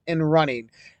apparently up and running,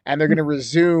 and they're going to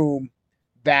resume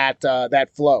that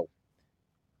flow.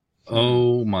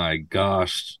 Oh my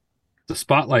gosh. The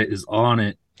spotlight is on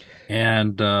it,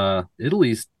 and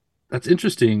Italy's, that's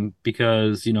interesting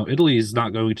because, Italy is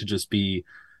not going to just be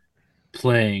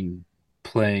playing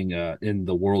in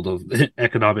the world of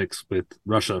economics with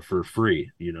Russia for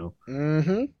free,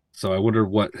 Mm-hmm. So I wonder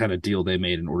what kind of deal they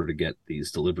made in order to get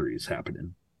these deliveries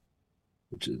happening,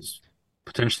 which is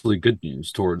potentially good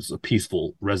news towards a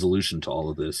peaceful resolution to all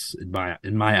of this in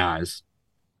my eyes.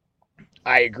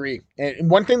 I agree. And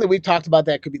one thing that we've talked about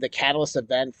that could be the catalyst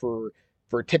event for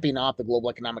tipping off the global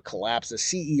economic collapse. The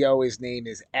CEO, his name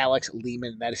is Alex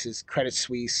Lehman. That is his Credit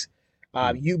Suisse.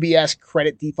 UBS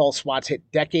credit default swaps hit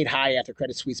decade high after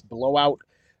Credit Suisse blowout.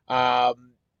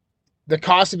 The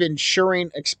cost of insuring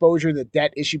exposure to the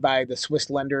debt issued by the Swiss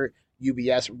lender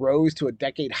UBS rose to a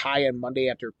decade high on Monday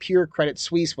after Pure Credit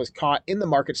Suisse was caught in the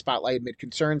market spotlight amid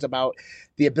concerns about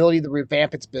the ability to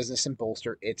revamp its business and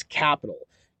bolster its capital.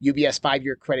 UBS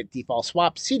 5-year credit default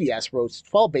swap, CDS, rose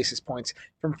 12 basis points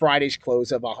from Friday's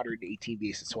close of 118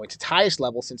 basis points, its highest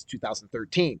level since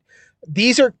 2013.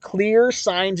 These are clear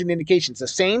signs and indications. The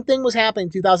same thing was happening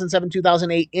in 2007,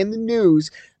 2008 in the news.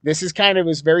 This is kind of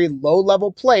was very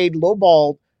low-level played,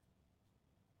 low-balled.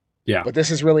 Yeah. But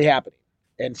this is really happening.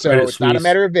 And so Credit it's not a Suisse,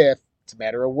 matter of if, it's a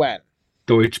matter of when.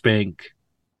 Deutsche Bank,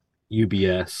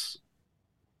 UBS,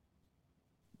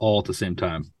 all at the same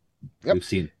time. Yep. We've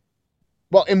seen.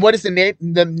 Well, and what is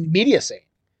the media saying?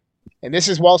 And this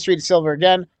is Wall Street Silver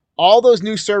again. All those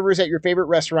new servers at your favorite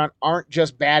restaurant aren't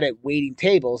just bad at waiting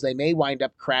tables. They may wind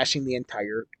up crashing the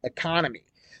entire economy.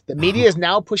 The media is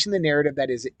now pushing the narrative that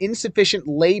is insufficient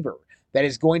labor that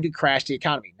is going to crash the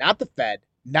economy. Not the Fed,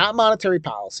 not monetary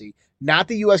policy, not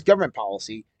the U.S. government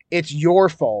policy. It's your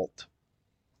fault.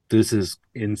 This is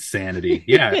insanity.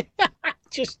 Yeah.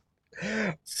 Just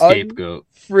scapegoat.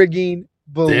 Frigging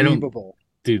believable.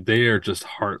 Dude, they are just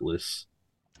heartless.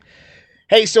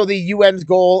 Hey, so the UN's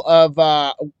goal of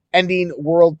ending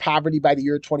world poverty by the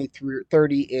year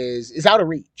 2030 is out of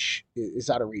reach.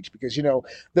 Is out of reach because, you know,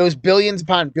 those billions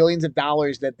upon billions of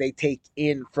dollars that they take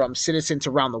in from citizens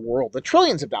around the world, the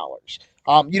trillions of dollars,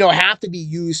 you know, have to be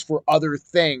used for other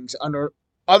things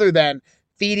other than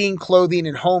feeding, clothing,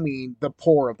 and homing the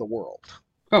poor of the world.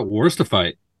 Oh, wars to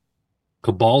fight.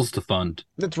 Cabals to fund.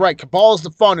 That's right. Cabals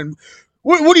to fund. And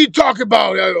what are you talking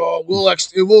about?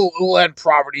 We'll end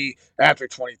poverty after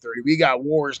 2030. We got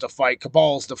wars to fight,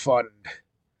 cabals to fund.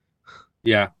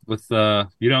 Yeah, with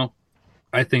you know,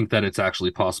 I think that it's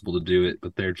actually possible to do it,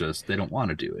 but they don't want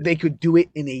to do it. They could do it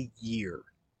in a year.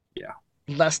 Yeah,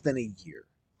 less than a year.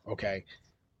 Okay,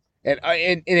 and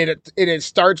it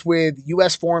starts with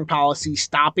U.S. foreign policy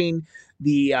stopping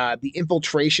the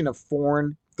infiltration of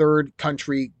foreign third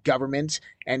country governments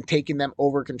and taking them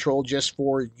over control just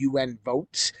for UN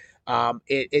votes.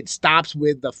 It stops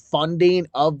with the funding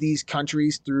of these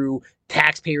countries through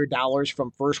taxpayer dollars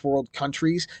from first world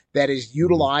countries that is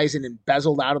utilized and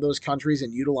embezzled out of those countries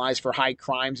and utilized for high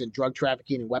crimes and drug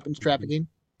trafficking and weapons trafficking.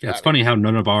 Yeah, it's funny how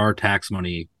none of our tax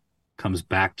money comes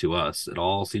back to us. It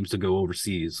all seems to go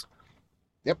overseas.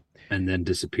 Yep. And then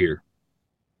disappear.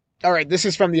 All right, this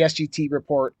is from the SGT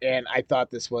report, and I thought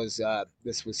this was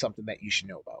something that you should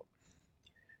know about.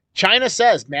 China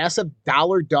says massive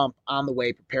dollar dump on the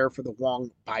way. Prepare for the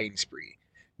Wong buying spree.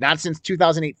 Not since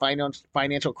 2008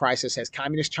 financial crisis has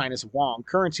communist China's Wong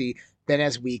currency been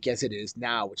as weak as it is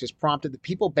now, which has prompted the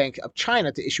People Bank of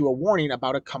China to issue a warning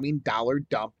about a coming dollar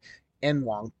dump and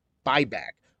Wong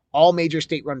buyback. All major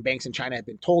state-run banks in China have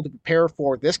been told to prepare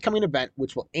for this coming event,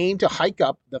 which will aim to hike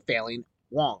up the failing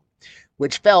Wong,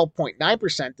 which fell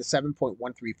 0.9% to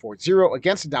 7.1340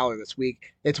 against the dollar this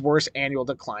week, its worst annual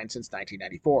decline since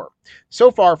 1994.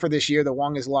 So far for this year, the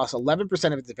Wong has lost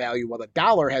 11% of its value, while the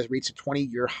dollar has reached a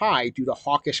 20-year high due to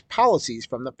hawkish policies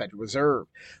from the Federal Reserve.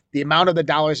 The amount of the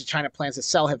dollars that China plans to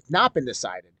sell have not been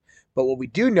decided, but what we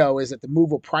do know is that the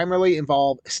move will primarily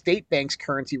involve state banks'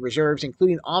 currency reserves,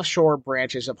 including offshore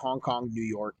branches of Hong Kong, New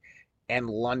York, and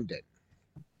London.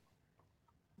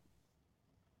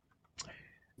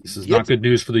 This is not good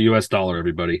news for the U.S. dollar,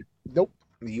 everybody. Nope.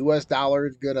 The U.S. dollar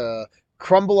is going to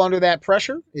crumble under that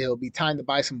pressure. It'll be time to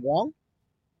buy some Wong.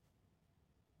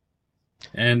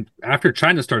 And after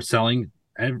China starts selling,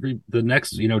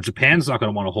 Japan's not going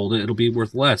to want to hold it. It'll be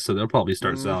worth less, so they'll probably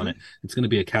start selling it. It's going to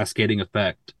be a cascading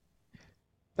effect.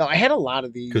 No, I had a lot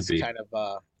of these kind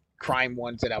of crime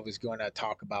ones that I was going to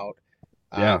talk about.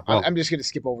 I'm just going to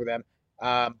skip over them.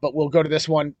 But we'll go to this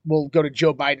one. We'll go to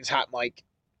Joe Biden's hot mic.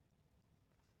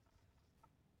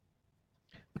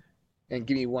 And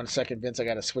give me 1 second, Vince. I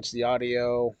got to switch the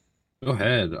audio. Go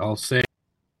ahead. I'll say.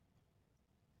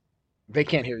 They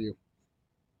can't hear you.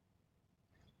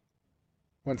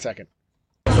 1 second.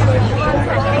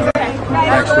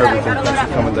 Thanks for everything. Thanks for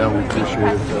coming down. We appreciate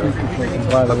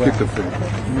it. I picked a fit. You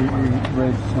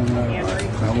read some.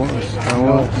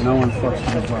 No one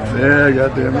fucks with the Biden. Yeah,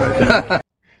 goddamn right.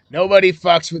 Nobody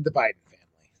fucks with the Biden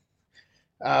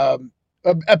family.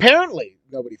 Apparently,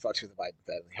 nobody fucks with the Biden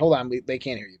family. Hold on. They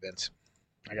can't hear you, Vince.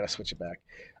 I got to switch it back.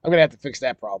 I'm going to have to fix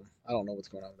that problem. I don't know what's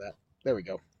going on with that. There we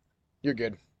go. You're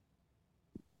good.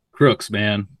 Crooks,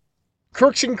 man.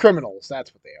 Crooks and criminals.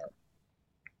 That's what they are.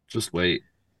 Just wait.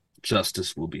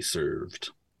 Justice will be served.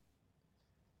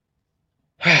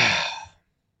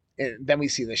 And then we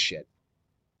see this shit.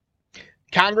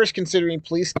 Congress considering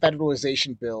police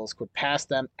federalization bills could pass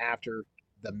them after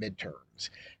the midterms.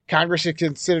 Congress is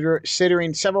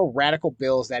considering several radical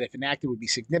bills that, if enacted, would be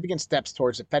significant steps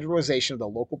towards the federalization of the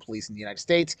local police in the United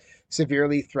States,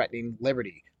 severely threatening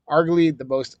liberty. Arguably, the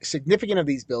most significant of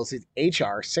these bills is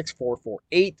H.R.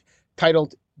 6448,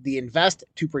 titled the Invest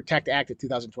to Protect Act of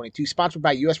 2022, sponsored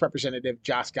by U.S. Representative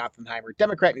Josh Gottheimer,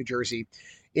 Democrat, New Jersey.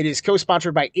 It is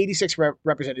co-sponsored by 86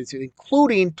 representatives,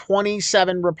 including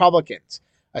 27 Republicans.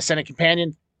 A Senate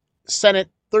companion, Senate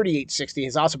 3860,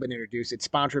 has also been introduced. It's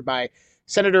sponsored by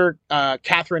Senator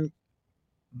Catherine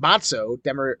Mazzo,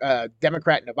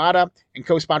 Democrat, Nevada, and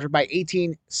co-sponsored by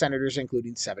 18 senators,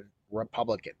 including 7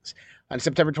 Republicans. On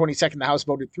September 22nd, the House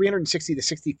voted 360 to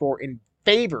 64 in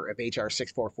favor of H.R.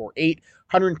 6448.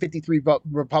 153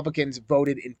 Republicans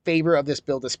voted in favor of this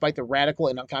bill despite the radical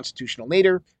and unconstitutional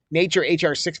nature.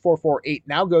 H.R. 6448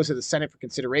 now goes to the Senate for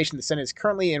consideration. The Senate is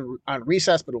currently on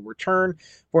recess, but will return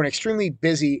for an extremely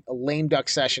busy lame duck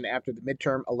session after the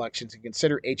midterm elections and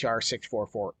consider H.R.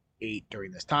 6448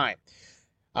 during this time.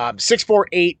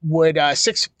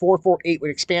 6448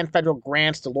 would expand federal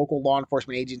grants to local law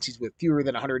enforcement agencies with fewer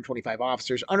than 125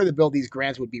 officers. Under the bill, these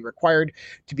grants would be required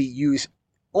to be used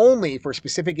only for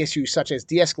specific issues such as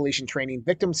de-escalation training,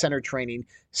 victim-centered training,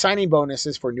 signing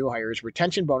bonuses for new hires,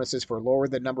 retention bonuses for lower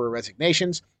the number of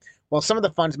resignations. While some of the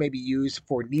funds may be used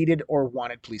for needed or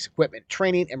wanted police equipment,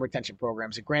 training, and retention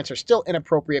programs, the grants are still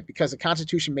inappropriate because the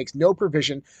Constitution makes no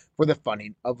provision for the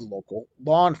funding of local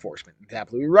law enforcement. That's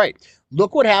absolutely right.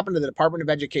 Look what happened to the Department of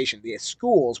Education, the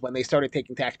schools, when they started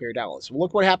taking taxpayer dollars.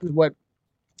 Look what happened when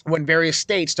various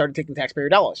states started taking taxpayer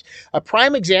dollars. A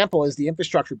prime example is the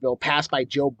infrastructure bill passed by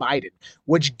Joe Biden,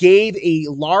 which gave a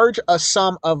large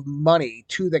sum of money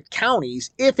to the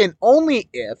counties if and only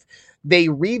if they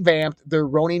revamped their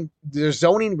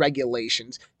zoning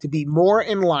regulations to be more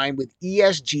in line with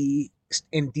ESG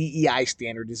and DEI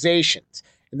standardizations.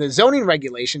 In the zoning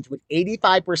regulations, with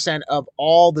 85% of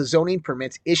all the zoning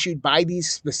permits issued by these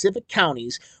specific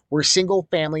counties were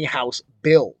single-family house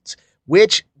builds,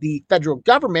 which the federal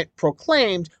government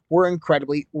proclaimed were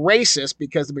incredibly racist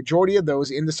because the majority of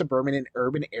those in the suburban and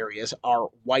urban areas are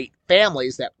white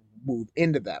families that move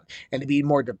into them. And to be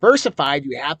more diversified,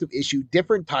 you have to issue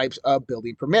different types of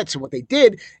building permits. And what they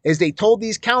did is they told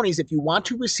these counties, if you want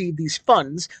to receive these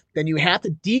funds, then you have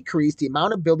to decrease the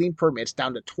amount of building permits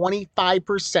down to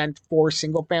 25% for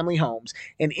single-family homes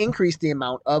and increase the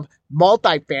amount of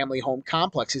multi-family home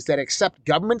complexes that accept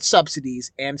government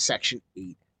subsidies and Section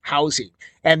 8 housing.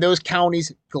 And those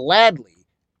counties gladly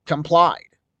complied.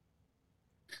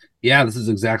 Yeah, this is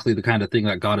exactly the kind of thing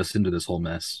that got us into this whole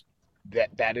mess.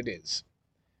 That it is.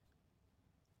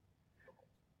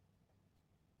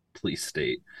 Police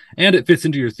state. And it fits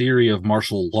into your theory of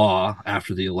martial law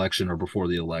after the election or before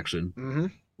the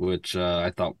election, which I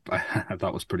thought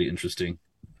was pretty interesting.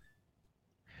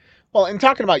 Well, and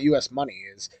talking about U.S. money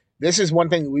this is one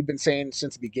thing that we've been saying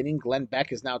since the beginning. Glenn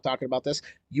Beck is now talking about this.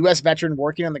 U.S. veteran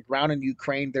working on the ground in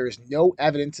Ukraine. There is no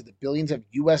evidence of the billions of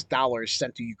U.S. dollars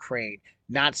sent to Ukraine,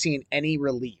 not seeing any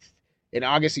relief. In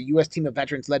August, a U.S. team of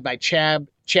veterans led by Chad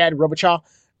Robichaud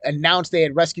announced they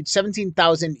had rescued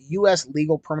 17,000 U.S.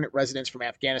 legal permanent residents from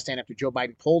Afghanistan after Joe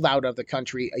Biden pulled out of the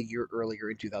country a year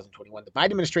earlier in 2021. The Biden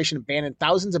administration abandoned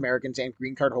thousands of Americans and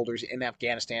green card holders in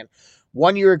Afghanistan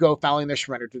 1 year ago following their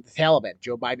surrender to the Taliban.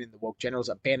 Joe Biden and the woke generals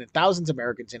abandoned thousands of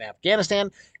Americans in Afghanistan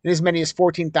and as many as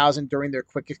 14,000 during their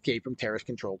quick escape from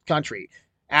terrorist-controlled country.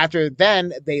 After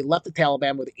then, they left the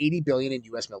Taliban with $80 billion in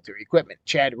U.S. military equipment.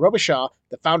 Chad Robichaud,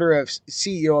 the founder and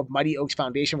CEO of Mighty Oaks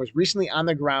Foundation, was recently on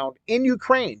the ground in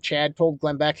Ukraine. Chad told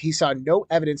Glenn Beck he saw no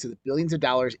evidence of the billions of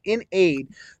dollars in aid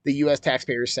the U.S.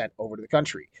 taxpayers sent over to the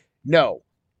country. No,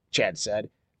 Chad said.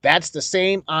 That's the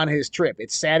same on his trip.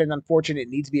 It's sad and unfortunate. It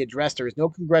needs to be addressed. There is no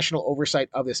congressional oversight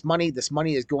of this money. This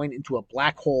money is going into a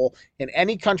black hole. In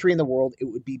any country in the world, it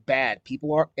would be bad.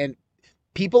 People are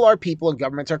people and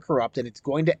governments are corrupt, and it's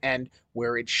going to end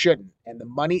where it shouldn't. And the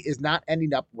money is not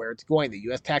ending up where it's going. The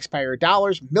U.S. taxpayer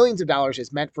dollars, millions of dollars,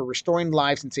 is meant for restoring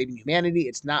lives and saving humanity.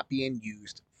 It's not being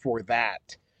used for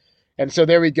that. And so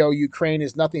there we go. Ukraine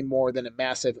is nothing more than a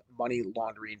massive money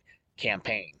laundering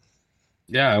campaign.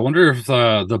 Yeah, I wonder if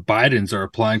the Bidens are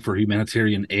applying for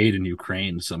humanitarian aid in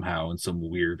Ukraine somehow in some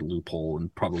weird loophole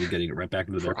and probably getting it right back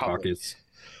into their pockets.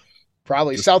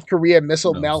 Probably. South Korea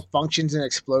missile malfunctions and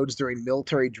explodes during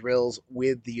military drills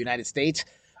with the United States.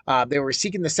 They were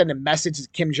seeking to send a message to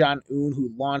Kim Jong-un, who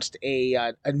launched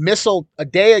a missile a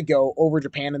day ago over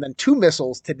Japan, and then 2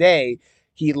 missiles today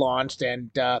he launched.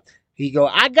 And he go,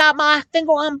 I got my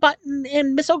finger unbuttoned,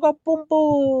 and missile go boom,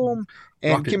 boom.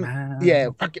 And Rocket Kim, Man. yeah,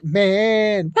 Rocket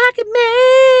Man.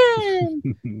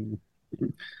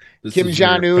 This Kim is your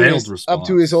Jong Un failed is up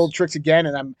to his response. old tricks again,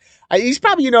 and he's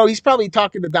probably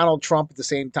talking to Donald Trump at the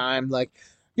same time, like,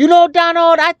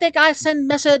 Donald, I think I send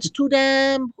message to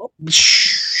them. Oh,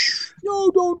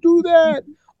 no, don't do that.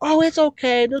 Oh, it's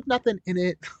okay. There's nothing in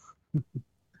it.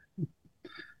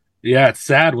 Yeah, it's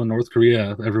sad when North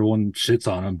Korea, everyone shits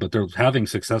on them, but they're having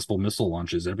successful missile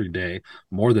launches every day,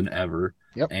 more than ever.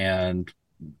 Yep. And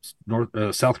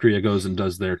South Korea goes and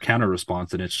does their counter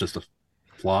response, and it's just a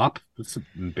flop. It's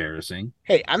embarrassing.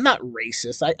 Hey, I'm not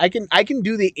racist. I can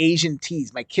do the Asian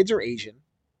tease. My kids are Asian.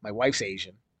 My wife's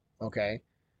Asian. Okay,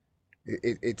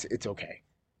 it's okay.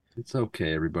 It's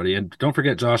okay, everybody. And don't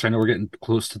forget, Josh, I know we're getting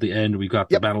close to the end. We've got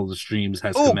the Battle of the Streams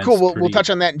has commenced. Cool. We'll touch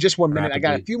on that in just 1 minute. rapidly.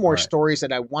 I got a few more stories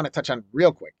that I want to touch on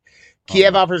real quick.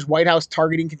 Kiev offers White House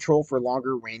targeting control for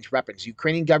longer range weapons.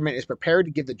 Ukrainian government is prepared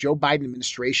to give the Joe Biden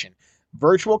administration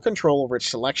virtual control over its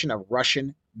selection of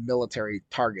Russian military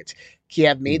targets.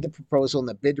 Kiev made the proposal in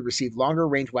the bid to receive longer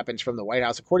range weapons from the White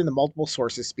House, according to multiple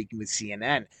sources speaking with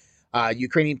CNN.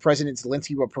 Ukrainian President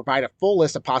Zelensky will provide a full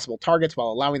list of possible targets while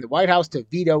allowing the White House to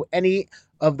veto any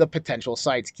of the potential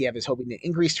sites. Kiev is hoping that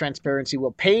increased transparency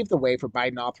will pave the way for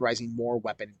Biden authorizing more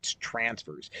weapons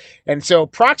transfers. And so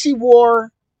proxy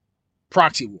war.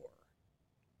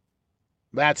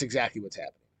 That's exactly what's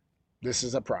happening. This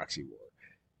is a proxy war.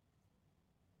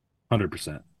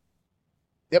 100%.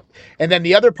 Yep. And then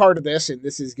the other part of this, and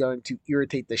this is going to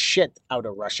irritate the shit out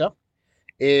of Russia,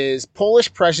 is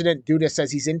Polish President Duda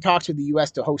says he's in talks with the U.S.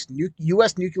 to host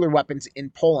U.S. nuclear weapons in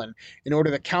Poland in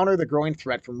order to counter the growing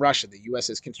threat from Russia. The U.S.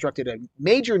 has constructed a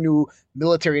major new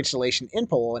military installation in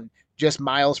Poland just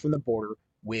miles from the border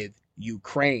with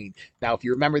Ukraine. Now, if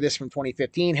you remember this from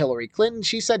 2015, Hillary Clinton,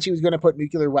 she said she was going to put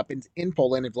nuclear weapons in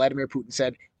Poland, and Vladimir Putin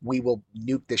said, we will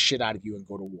nuke the shit out of you and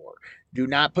go to war. Do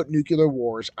not put nuclear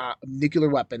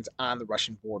weapons on the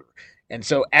Russian border. And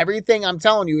so everything I'm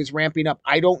telling you is ramping up.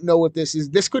 I don't know if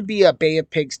this could be a Bay of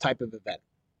Pigs type of event,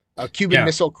 a Cuban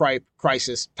Missile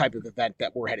Crisis type of event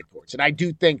that we're headed towards. And I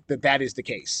do think that is the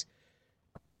case.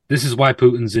 This is why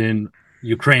Putin's in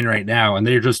Ukraine right now, and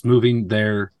they're just moving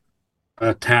their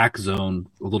attack zone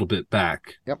a little bit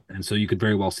back. Yep. And so you could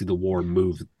very well see the war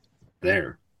move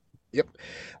there. Yep.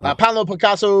 Pablo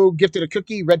Picasso gifted a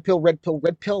cookie. Red pill.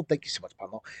 Thank you so much,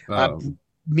 Pablo.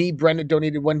 Me, Brenda,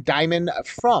 donated 1 diamond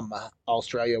from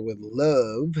Australia with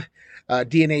love.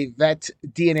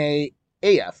 DNA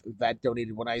AF Vet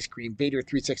donated 1 ice cream. Vader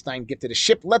 369 gifted a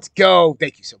ship. Let's go.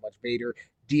 Thank you so much, Vader.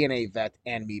 DNA Vet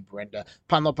and me, Brenda.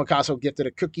 Pablo Picasso gifted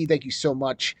a cookie. Thank you so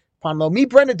much, Pablo. Me,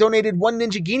 Brenda donated 1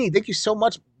 Ninja Genie. Thank you so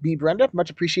much, me, Brenda.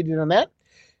 Much appreciated on that.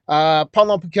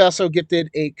 Pablo Picasso gifted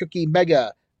a cookie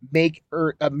mega. Make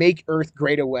Earth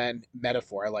great again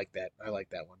metaphor. I like that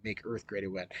one. Make Earth great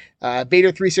again.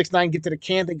 Vader 369 gifted a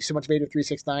can. Thank you so much, Vader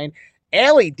 369.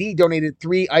 Allie D donated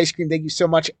 3 ice cream. Thank you so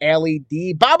much, Allie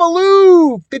D.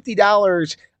 Babaloo,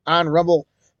 $50 on Rumble.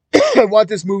 I want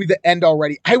this movie to end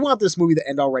already. I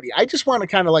just want to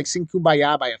kind of like sing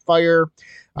Kumbaya by a fire.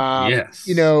 Yes.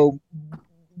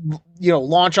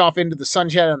 Launch off into the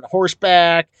sunshine on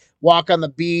horseback, walk on the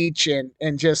beach, and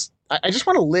just. I just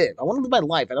want to live. I want to live my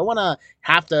life. I don't want to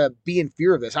have to be in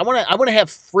fear of this. I want to have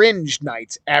fringe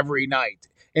nights every night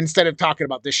instead of talking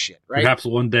about this shit, right? Perhaps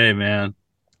one day, man.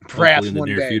 Perhaps in the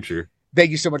near future.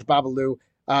 Thank you so much, Babaloo.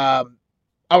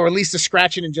 I'll release the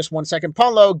scratching in just 1 second.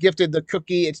 Paulo gifted the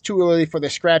cookie. It's too early for the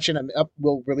scratching.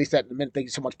 We'll release that in a minute. Thank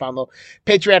you so much, Paulo.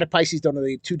 Patriotic Pisces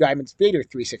donated 2 diamonds. Vader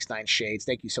 369 shades.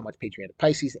 Thank you so much, Patriotic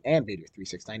Pisces and Vader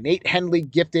 369. Nate Henley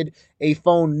gifted a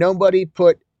phone. Nobody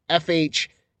put FH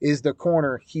is the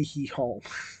corner. He home.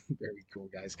 Very cool,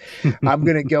 guys. I'm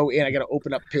gonna go in. I gotta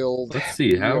open up Pilled. Let's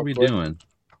see. How are we doing?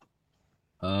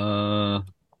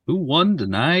 Who won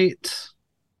tonight?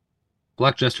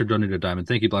 Black Jester donated a diamond.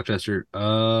 Thank you, Black Jester.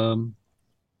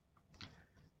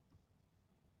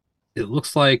 It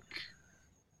looks like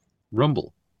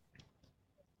Rumble.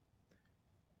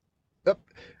 Yep.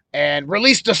 And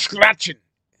release the scratching.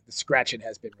 The scratching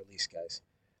has been released, guys.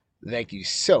 Thank you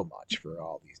so much for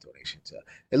all these donations.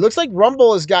 It looks like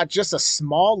Rumble has got just a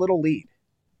small little lead.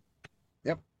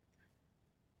 Yep.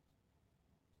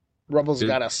 Rumble's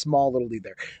got a small little lead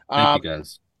there. Thank you,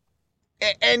 guys.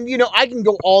 And I can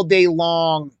go all day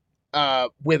long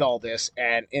with all this.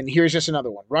 And here's just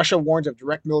another one. Russia warns of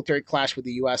direct military clash with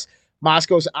the U.S.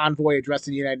 Moscow's envoy addressed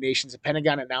the United Nations. The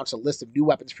Pentagon announced a list of new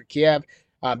weapons for Kiev.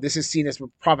 This is seen as a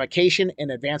provocation and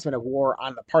advancement of war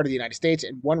on the part of the United States,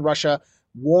 and one Russia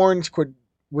warns could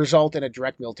result in a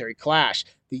direct military clash.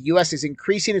 The U.S. is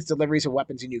increasing its deliveries of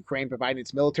weapons in Ukraine, providing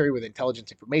its military with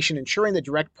intelligence information, ensuring the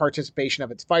direct participation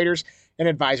of its fighters and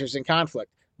advisors in conflict.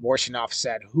 Vorshinov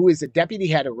said, who is the deputy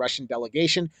head of Russian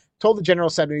delegation, told the General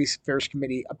Assembly's Affairs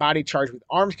Committee, a body charged with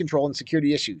arms control and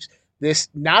security issues. This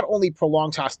not only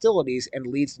prolongs hostilities and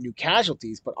leads to new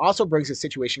casualties, but also brings the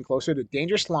situation closer to the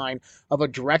dangerous line of a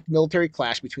direct military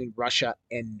clash between Russia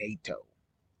and NATO.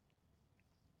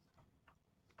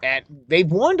 And they've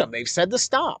warned them. They've said to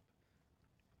stop.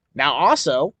 Now,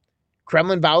 also,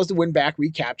 Kremlin vows to win back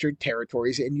recaptured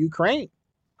territories in Ukraine.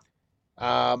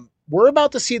 We're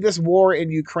about to see this war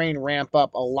in Ukraine ramp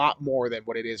up a lot more than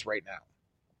what it is right now.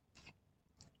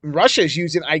 Russia is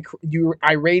using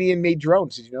Iranian-made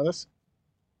drones. Did you know this?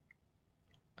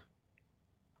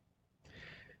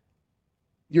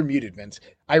 You're muted, Vince.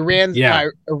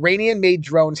 Iranian-made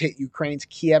drones hit Ukraine's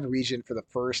Kiev region for the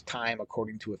first time,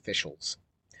 according to officials.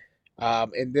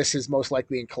 And this is most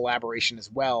likely in collaboration as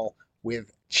well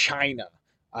with China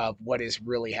of what is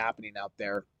really happening out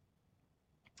there.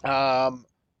 The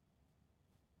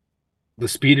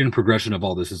speed and progression of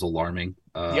all this is alarming.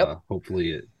 Yep.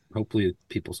 Hopefully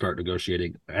people start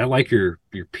negotiating. I like your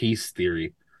peace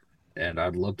theory, and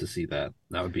I'd love to see that.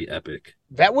 That would be epic.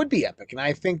 That would be epic, and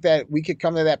I think that we could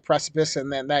come to that precipice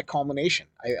and then that culmination.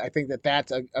 I think that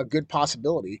that's a good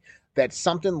possibility that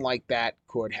something like that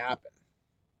could happen.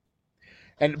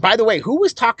 And by the way, who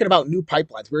was talking about new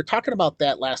pipelines? We were talking about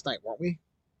that last night, weren't we?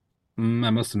 I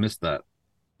must have missed that.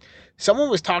 Someone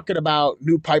was talking about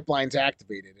new pipelines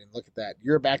activated, and look at that.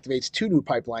 Europe activates 2 new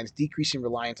pipelines, decreasing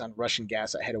reliance on Russian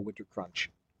gas ahead of winter crunch.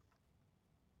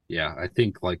 Yeah, I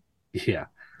think I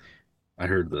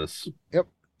heard this. Yep.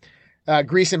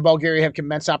 Greece and Bulgaria have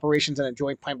commenced operations on a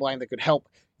joint pipeline that could help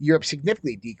Europe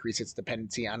significantly decrease its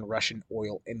dependency on Russian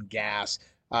oil and gas.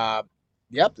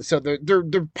 Yep. So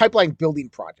they're pipeline building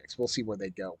projects. We'll see where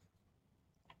they go.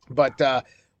 But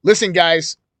listen,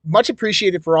 guys, much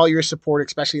appreciated for all your support,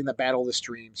 especially in the battle of the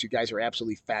streams. You guys are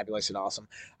absolutely fabulous and awesome.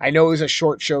 I know it was a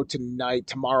short show tonight.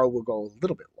 Tomorrow we'll go a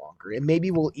little bit longer, and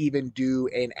maybe we'll even do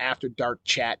an after dark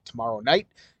chat tomorrow night.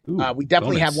 Ooh, we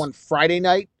definitely have one Friday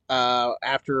night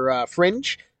after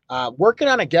Fringe. Working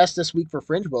on a guest this week for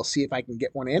Fringe. We'll see if I can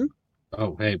get one in.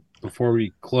 Oh, hey, before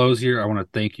we close here, I want to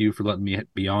thank you for letting me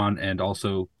be on, and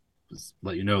also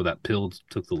let you know that Pill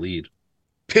took the lead.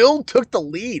 Pill took the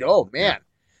lead. Oh, man.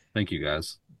 Thank you,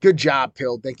 guys. Good job,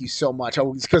 Pill. Thank you so much.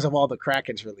 Oh, it's because of all the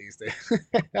Krakens released.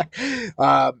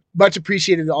 Much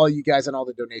appreciated to all you guys and all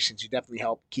the donations. You definitely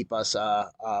help keep us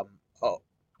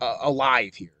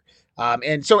alive here.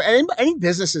 And so any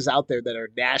businesses out there that are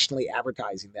nationally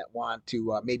advertising that want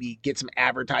to maybe get some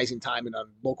advertising time in a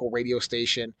local radio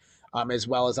station, as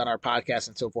well as on our podcast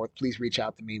and so forth, please reach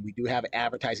out to me. We do have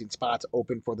advertising spots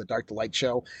open for the Dark to Light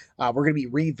show. We're going to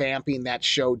be revamping that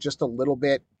show just a little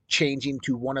bit, changing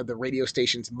to one of the radio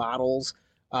station's models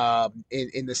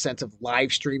in the sense of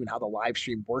live stream and how the live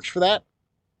stream works for that.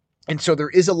 And so there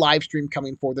is a live stream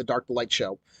coming for the Dark to Light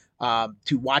show.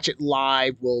 To watch it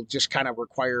live will just kind of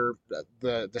require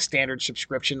the standard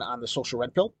subscription on the Social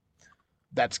Red Pill.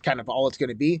 That's kind of all it's going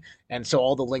to be. And so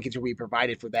all the linkage will be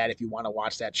provided for that if you want to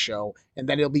watch that show. And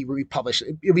then it'll be republished.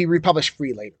 It'll be republished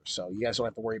free later. So you guys don't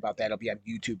have to worry about that. It'll be on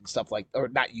YouTube and stuff or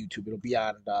not YouTube. It'll be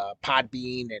on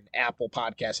Podbean and Apple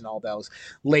Podcasts and all those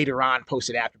later on,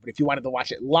 posted after. But if you wanted to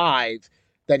watch it live,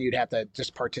 then you'd have to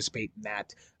just participate in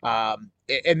that.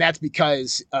 And that's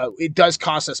because it does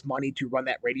cost us money to run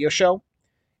that radio show.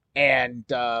 And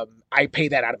I pay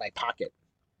that out of my pocket.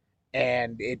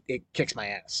 And it kicks my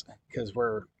ass because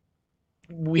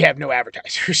we have no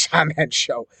advertisers on that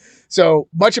show. So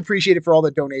much appreciated for all the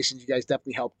donations. You guys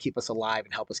definitely help keep us alive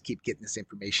and help us keep getting this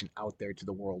information out there to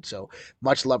the world. So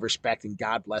much love, respect, and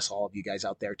God bless all of you guys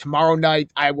out there. Tomorrow night,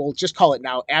 I will just call it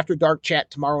now, After Dark Chat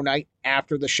tomorrow night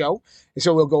after the show. And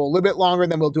so we'll go a little bit longer,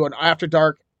 then we'll do an After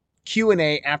Dark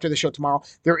Q&A after the show tomorrow.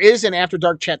 There is an After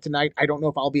Dark Chat tonight. I don't know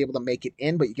if I'll be able to make it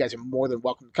in, but you guys are more than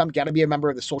welcome to come. Got to be a member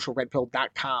of the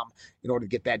socialredpill.com in order to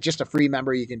get that. Just a free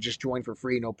member. You can just join for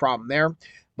free. No problem there.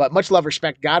 But much love,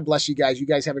 respect. God bless you guys. You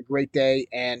guys have a great day.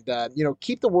 And,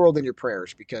 keep the world in your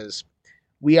prayers because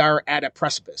we are at a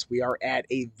precipice. We are at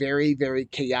a very, very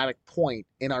chaotic point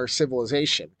in our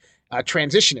civilization, a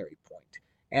transitionary point.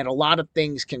 And a lot of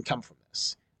things can come from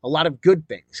this. A lot of good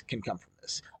things can come from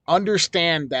this.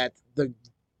 Understand that the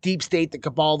deep state, the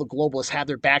cabal, the globalists have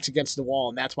their backs against the wall,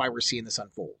 and that's why we're seeing this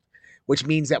unfold, which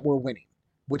means that we're winning,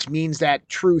 which means that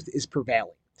truth is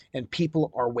prevailing and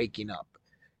people are waking up.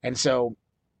 And so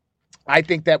I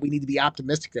think that we need to be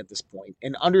optimistic at this point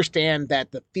and understand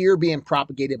that the fear being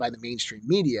propagated by the mainstream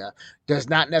media does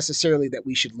not necessarily that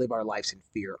we should live our lives in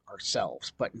fear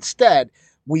ourselves, but instead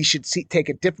we should take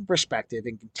a different perspective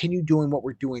and continue doing what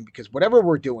we're doing because whatever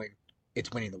we're doing,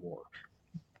 it's winning the war.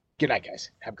 Good night, guys.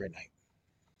 Have a great night.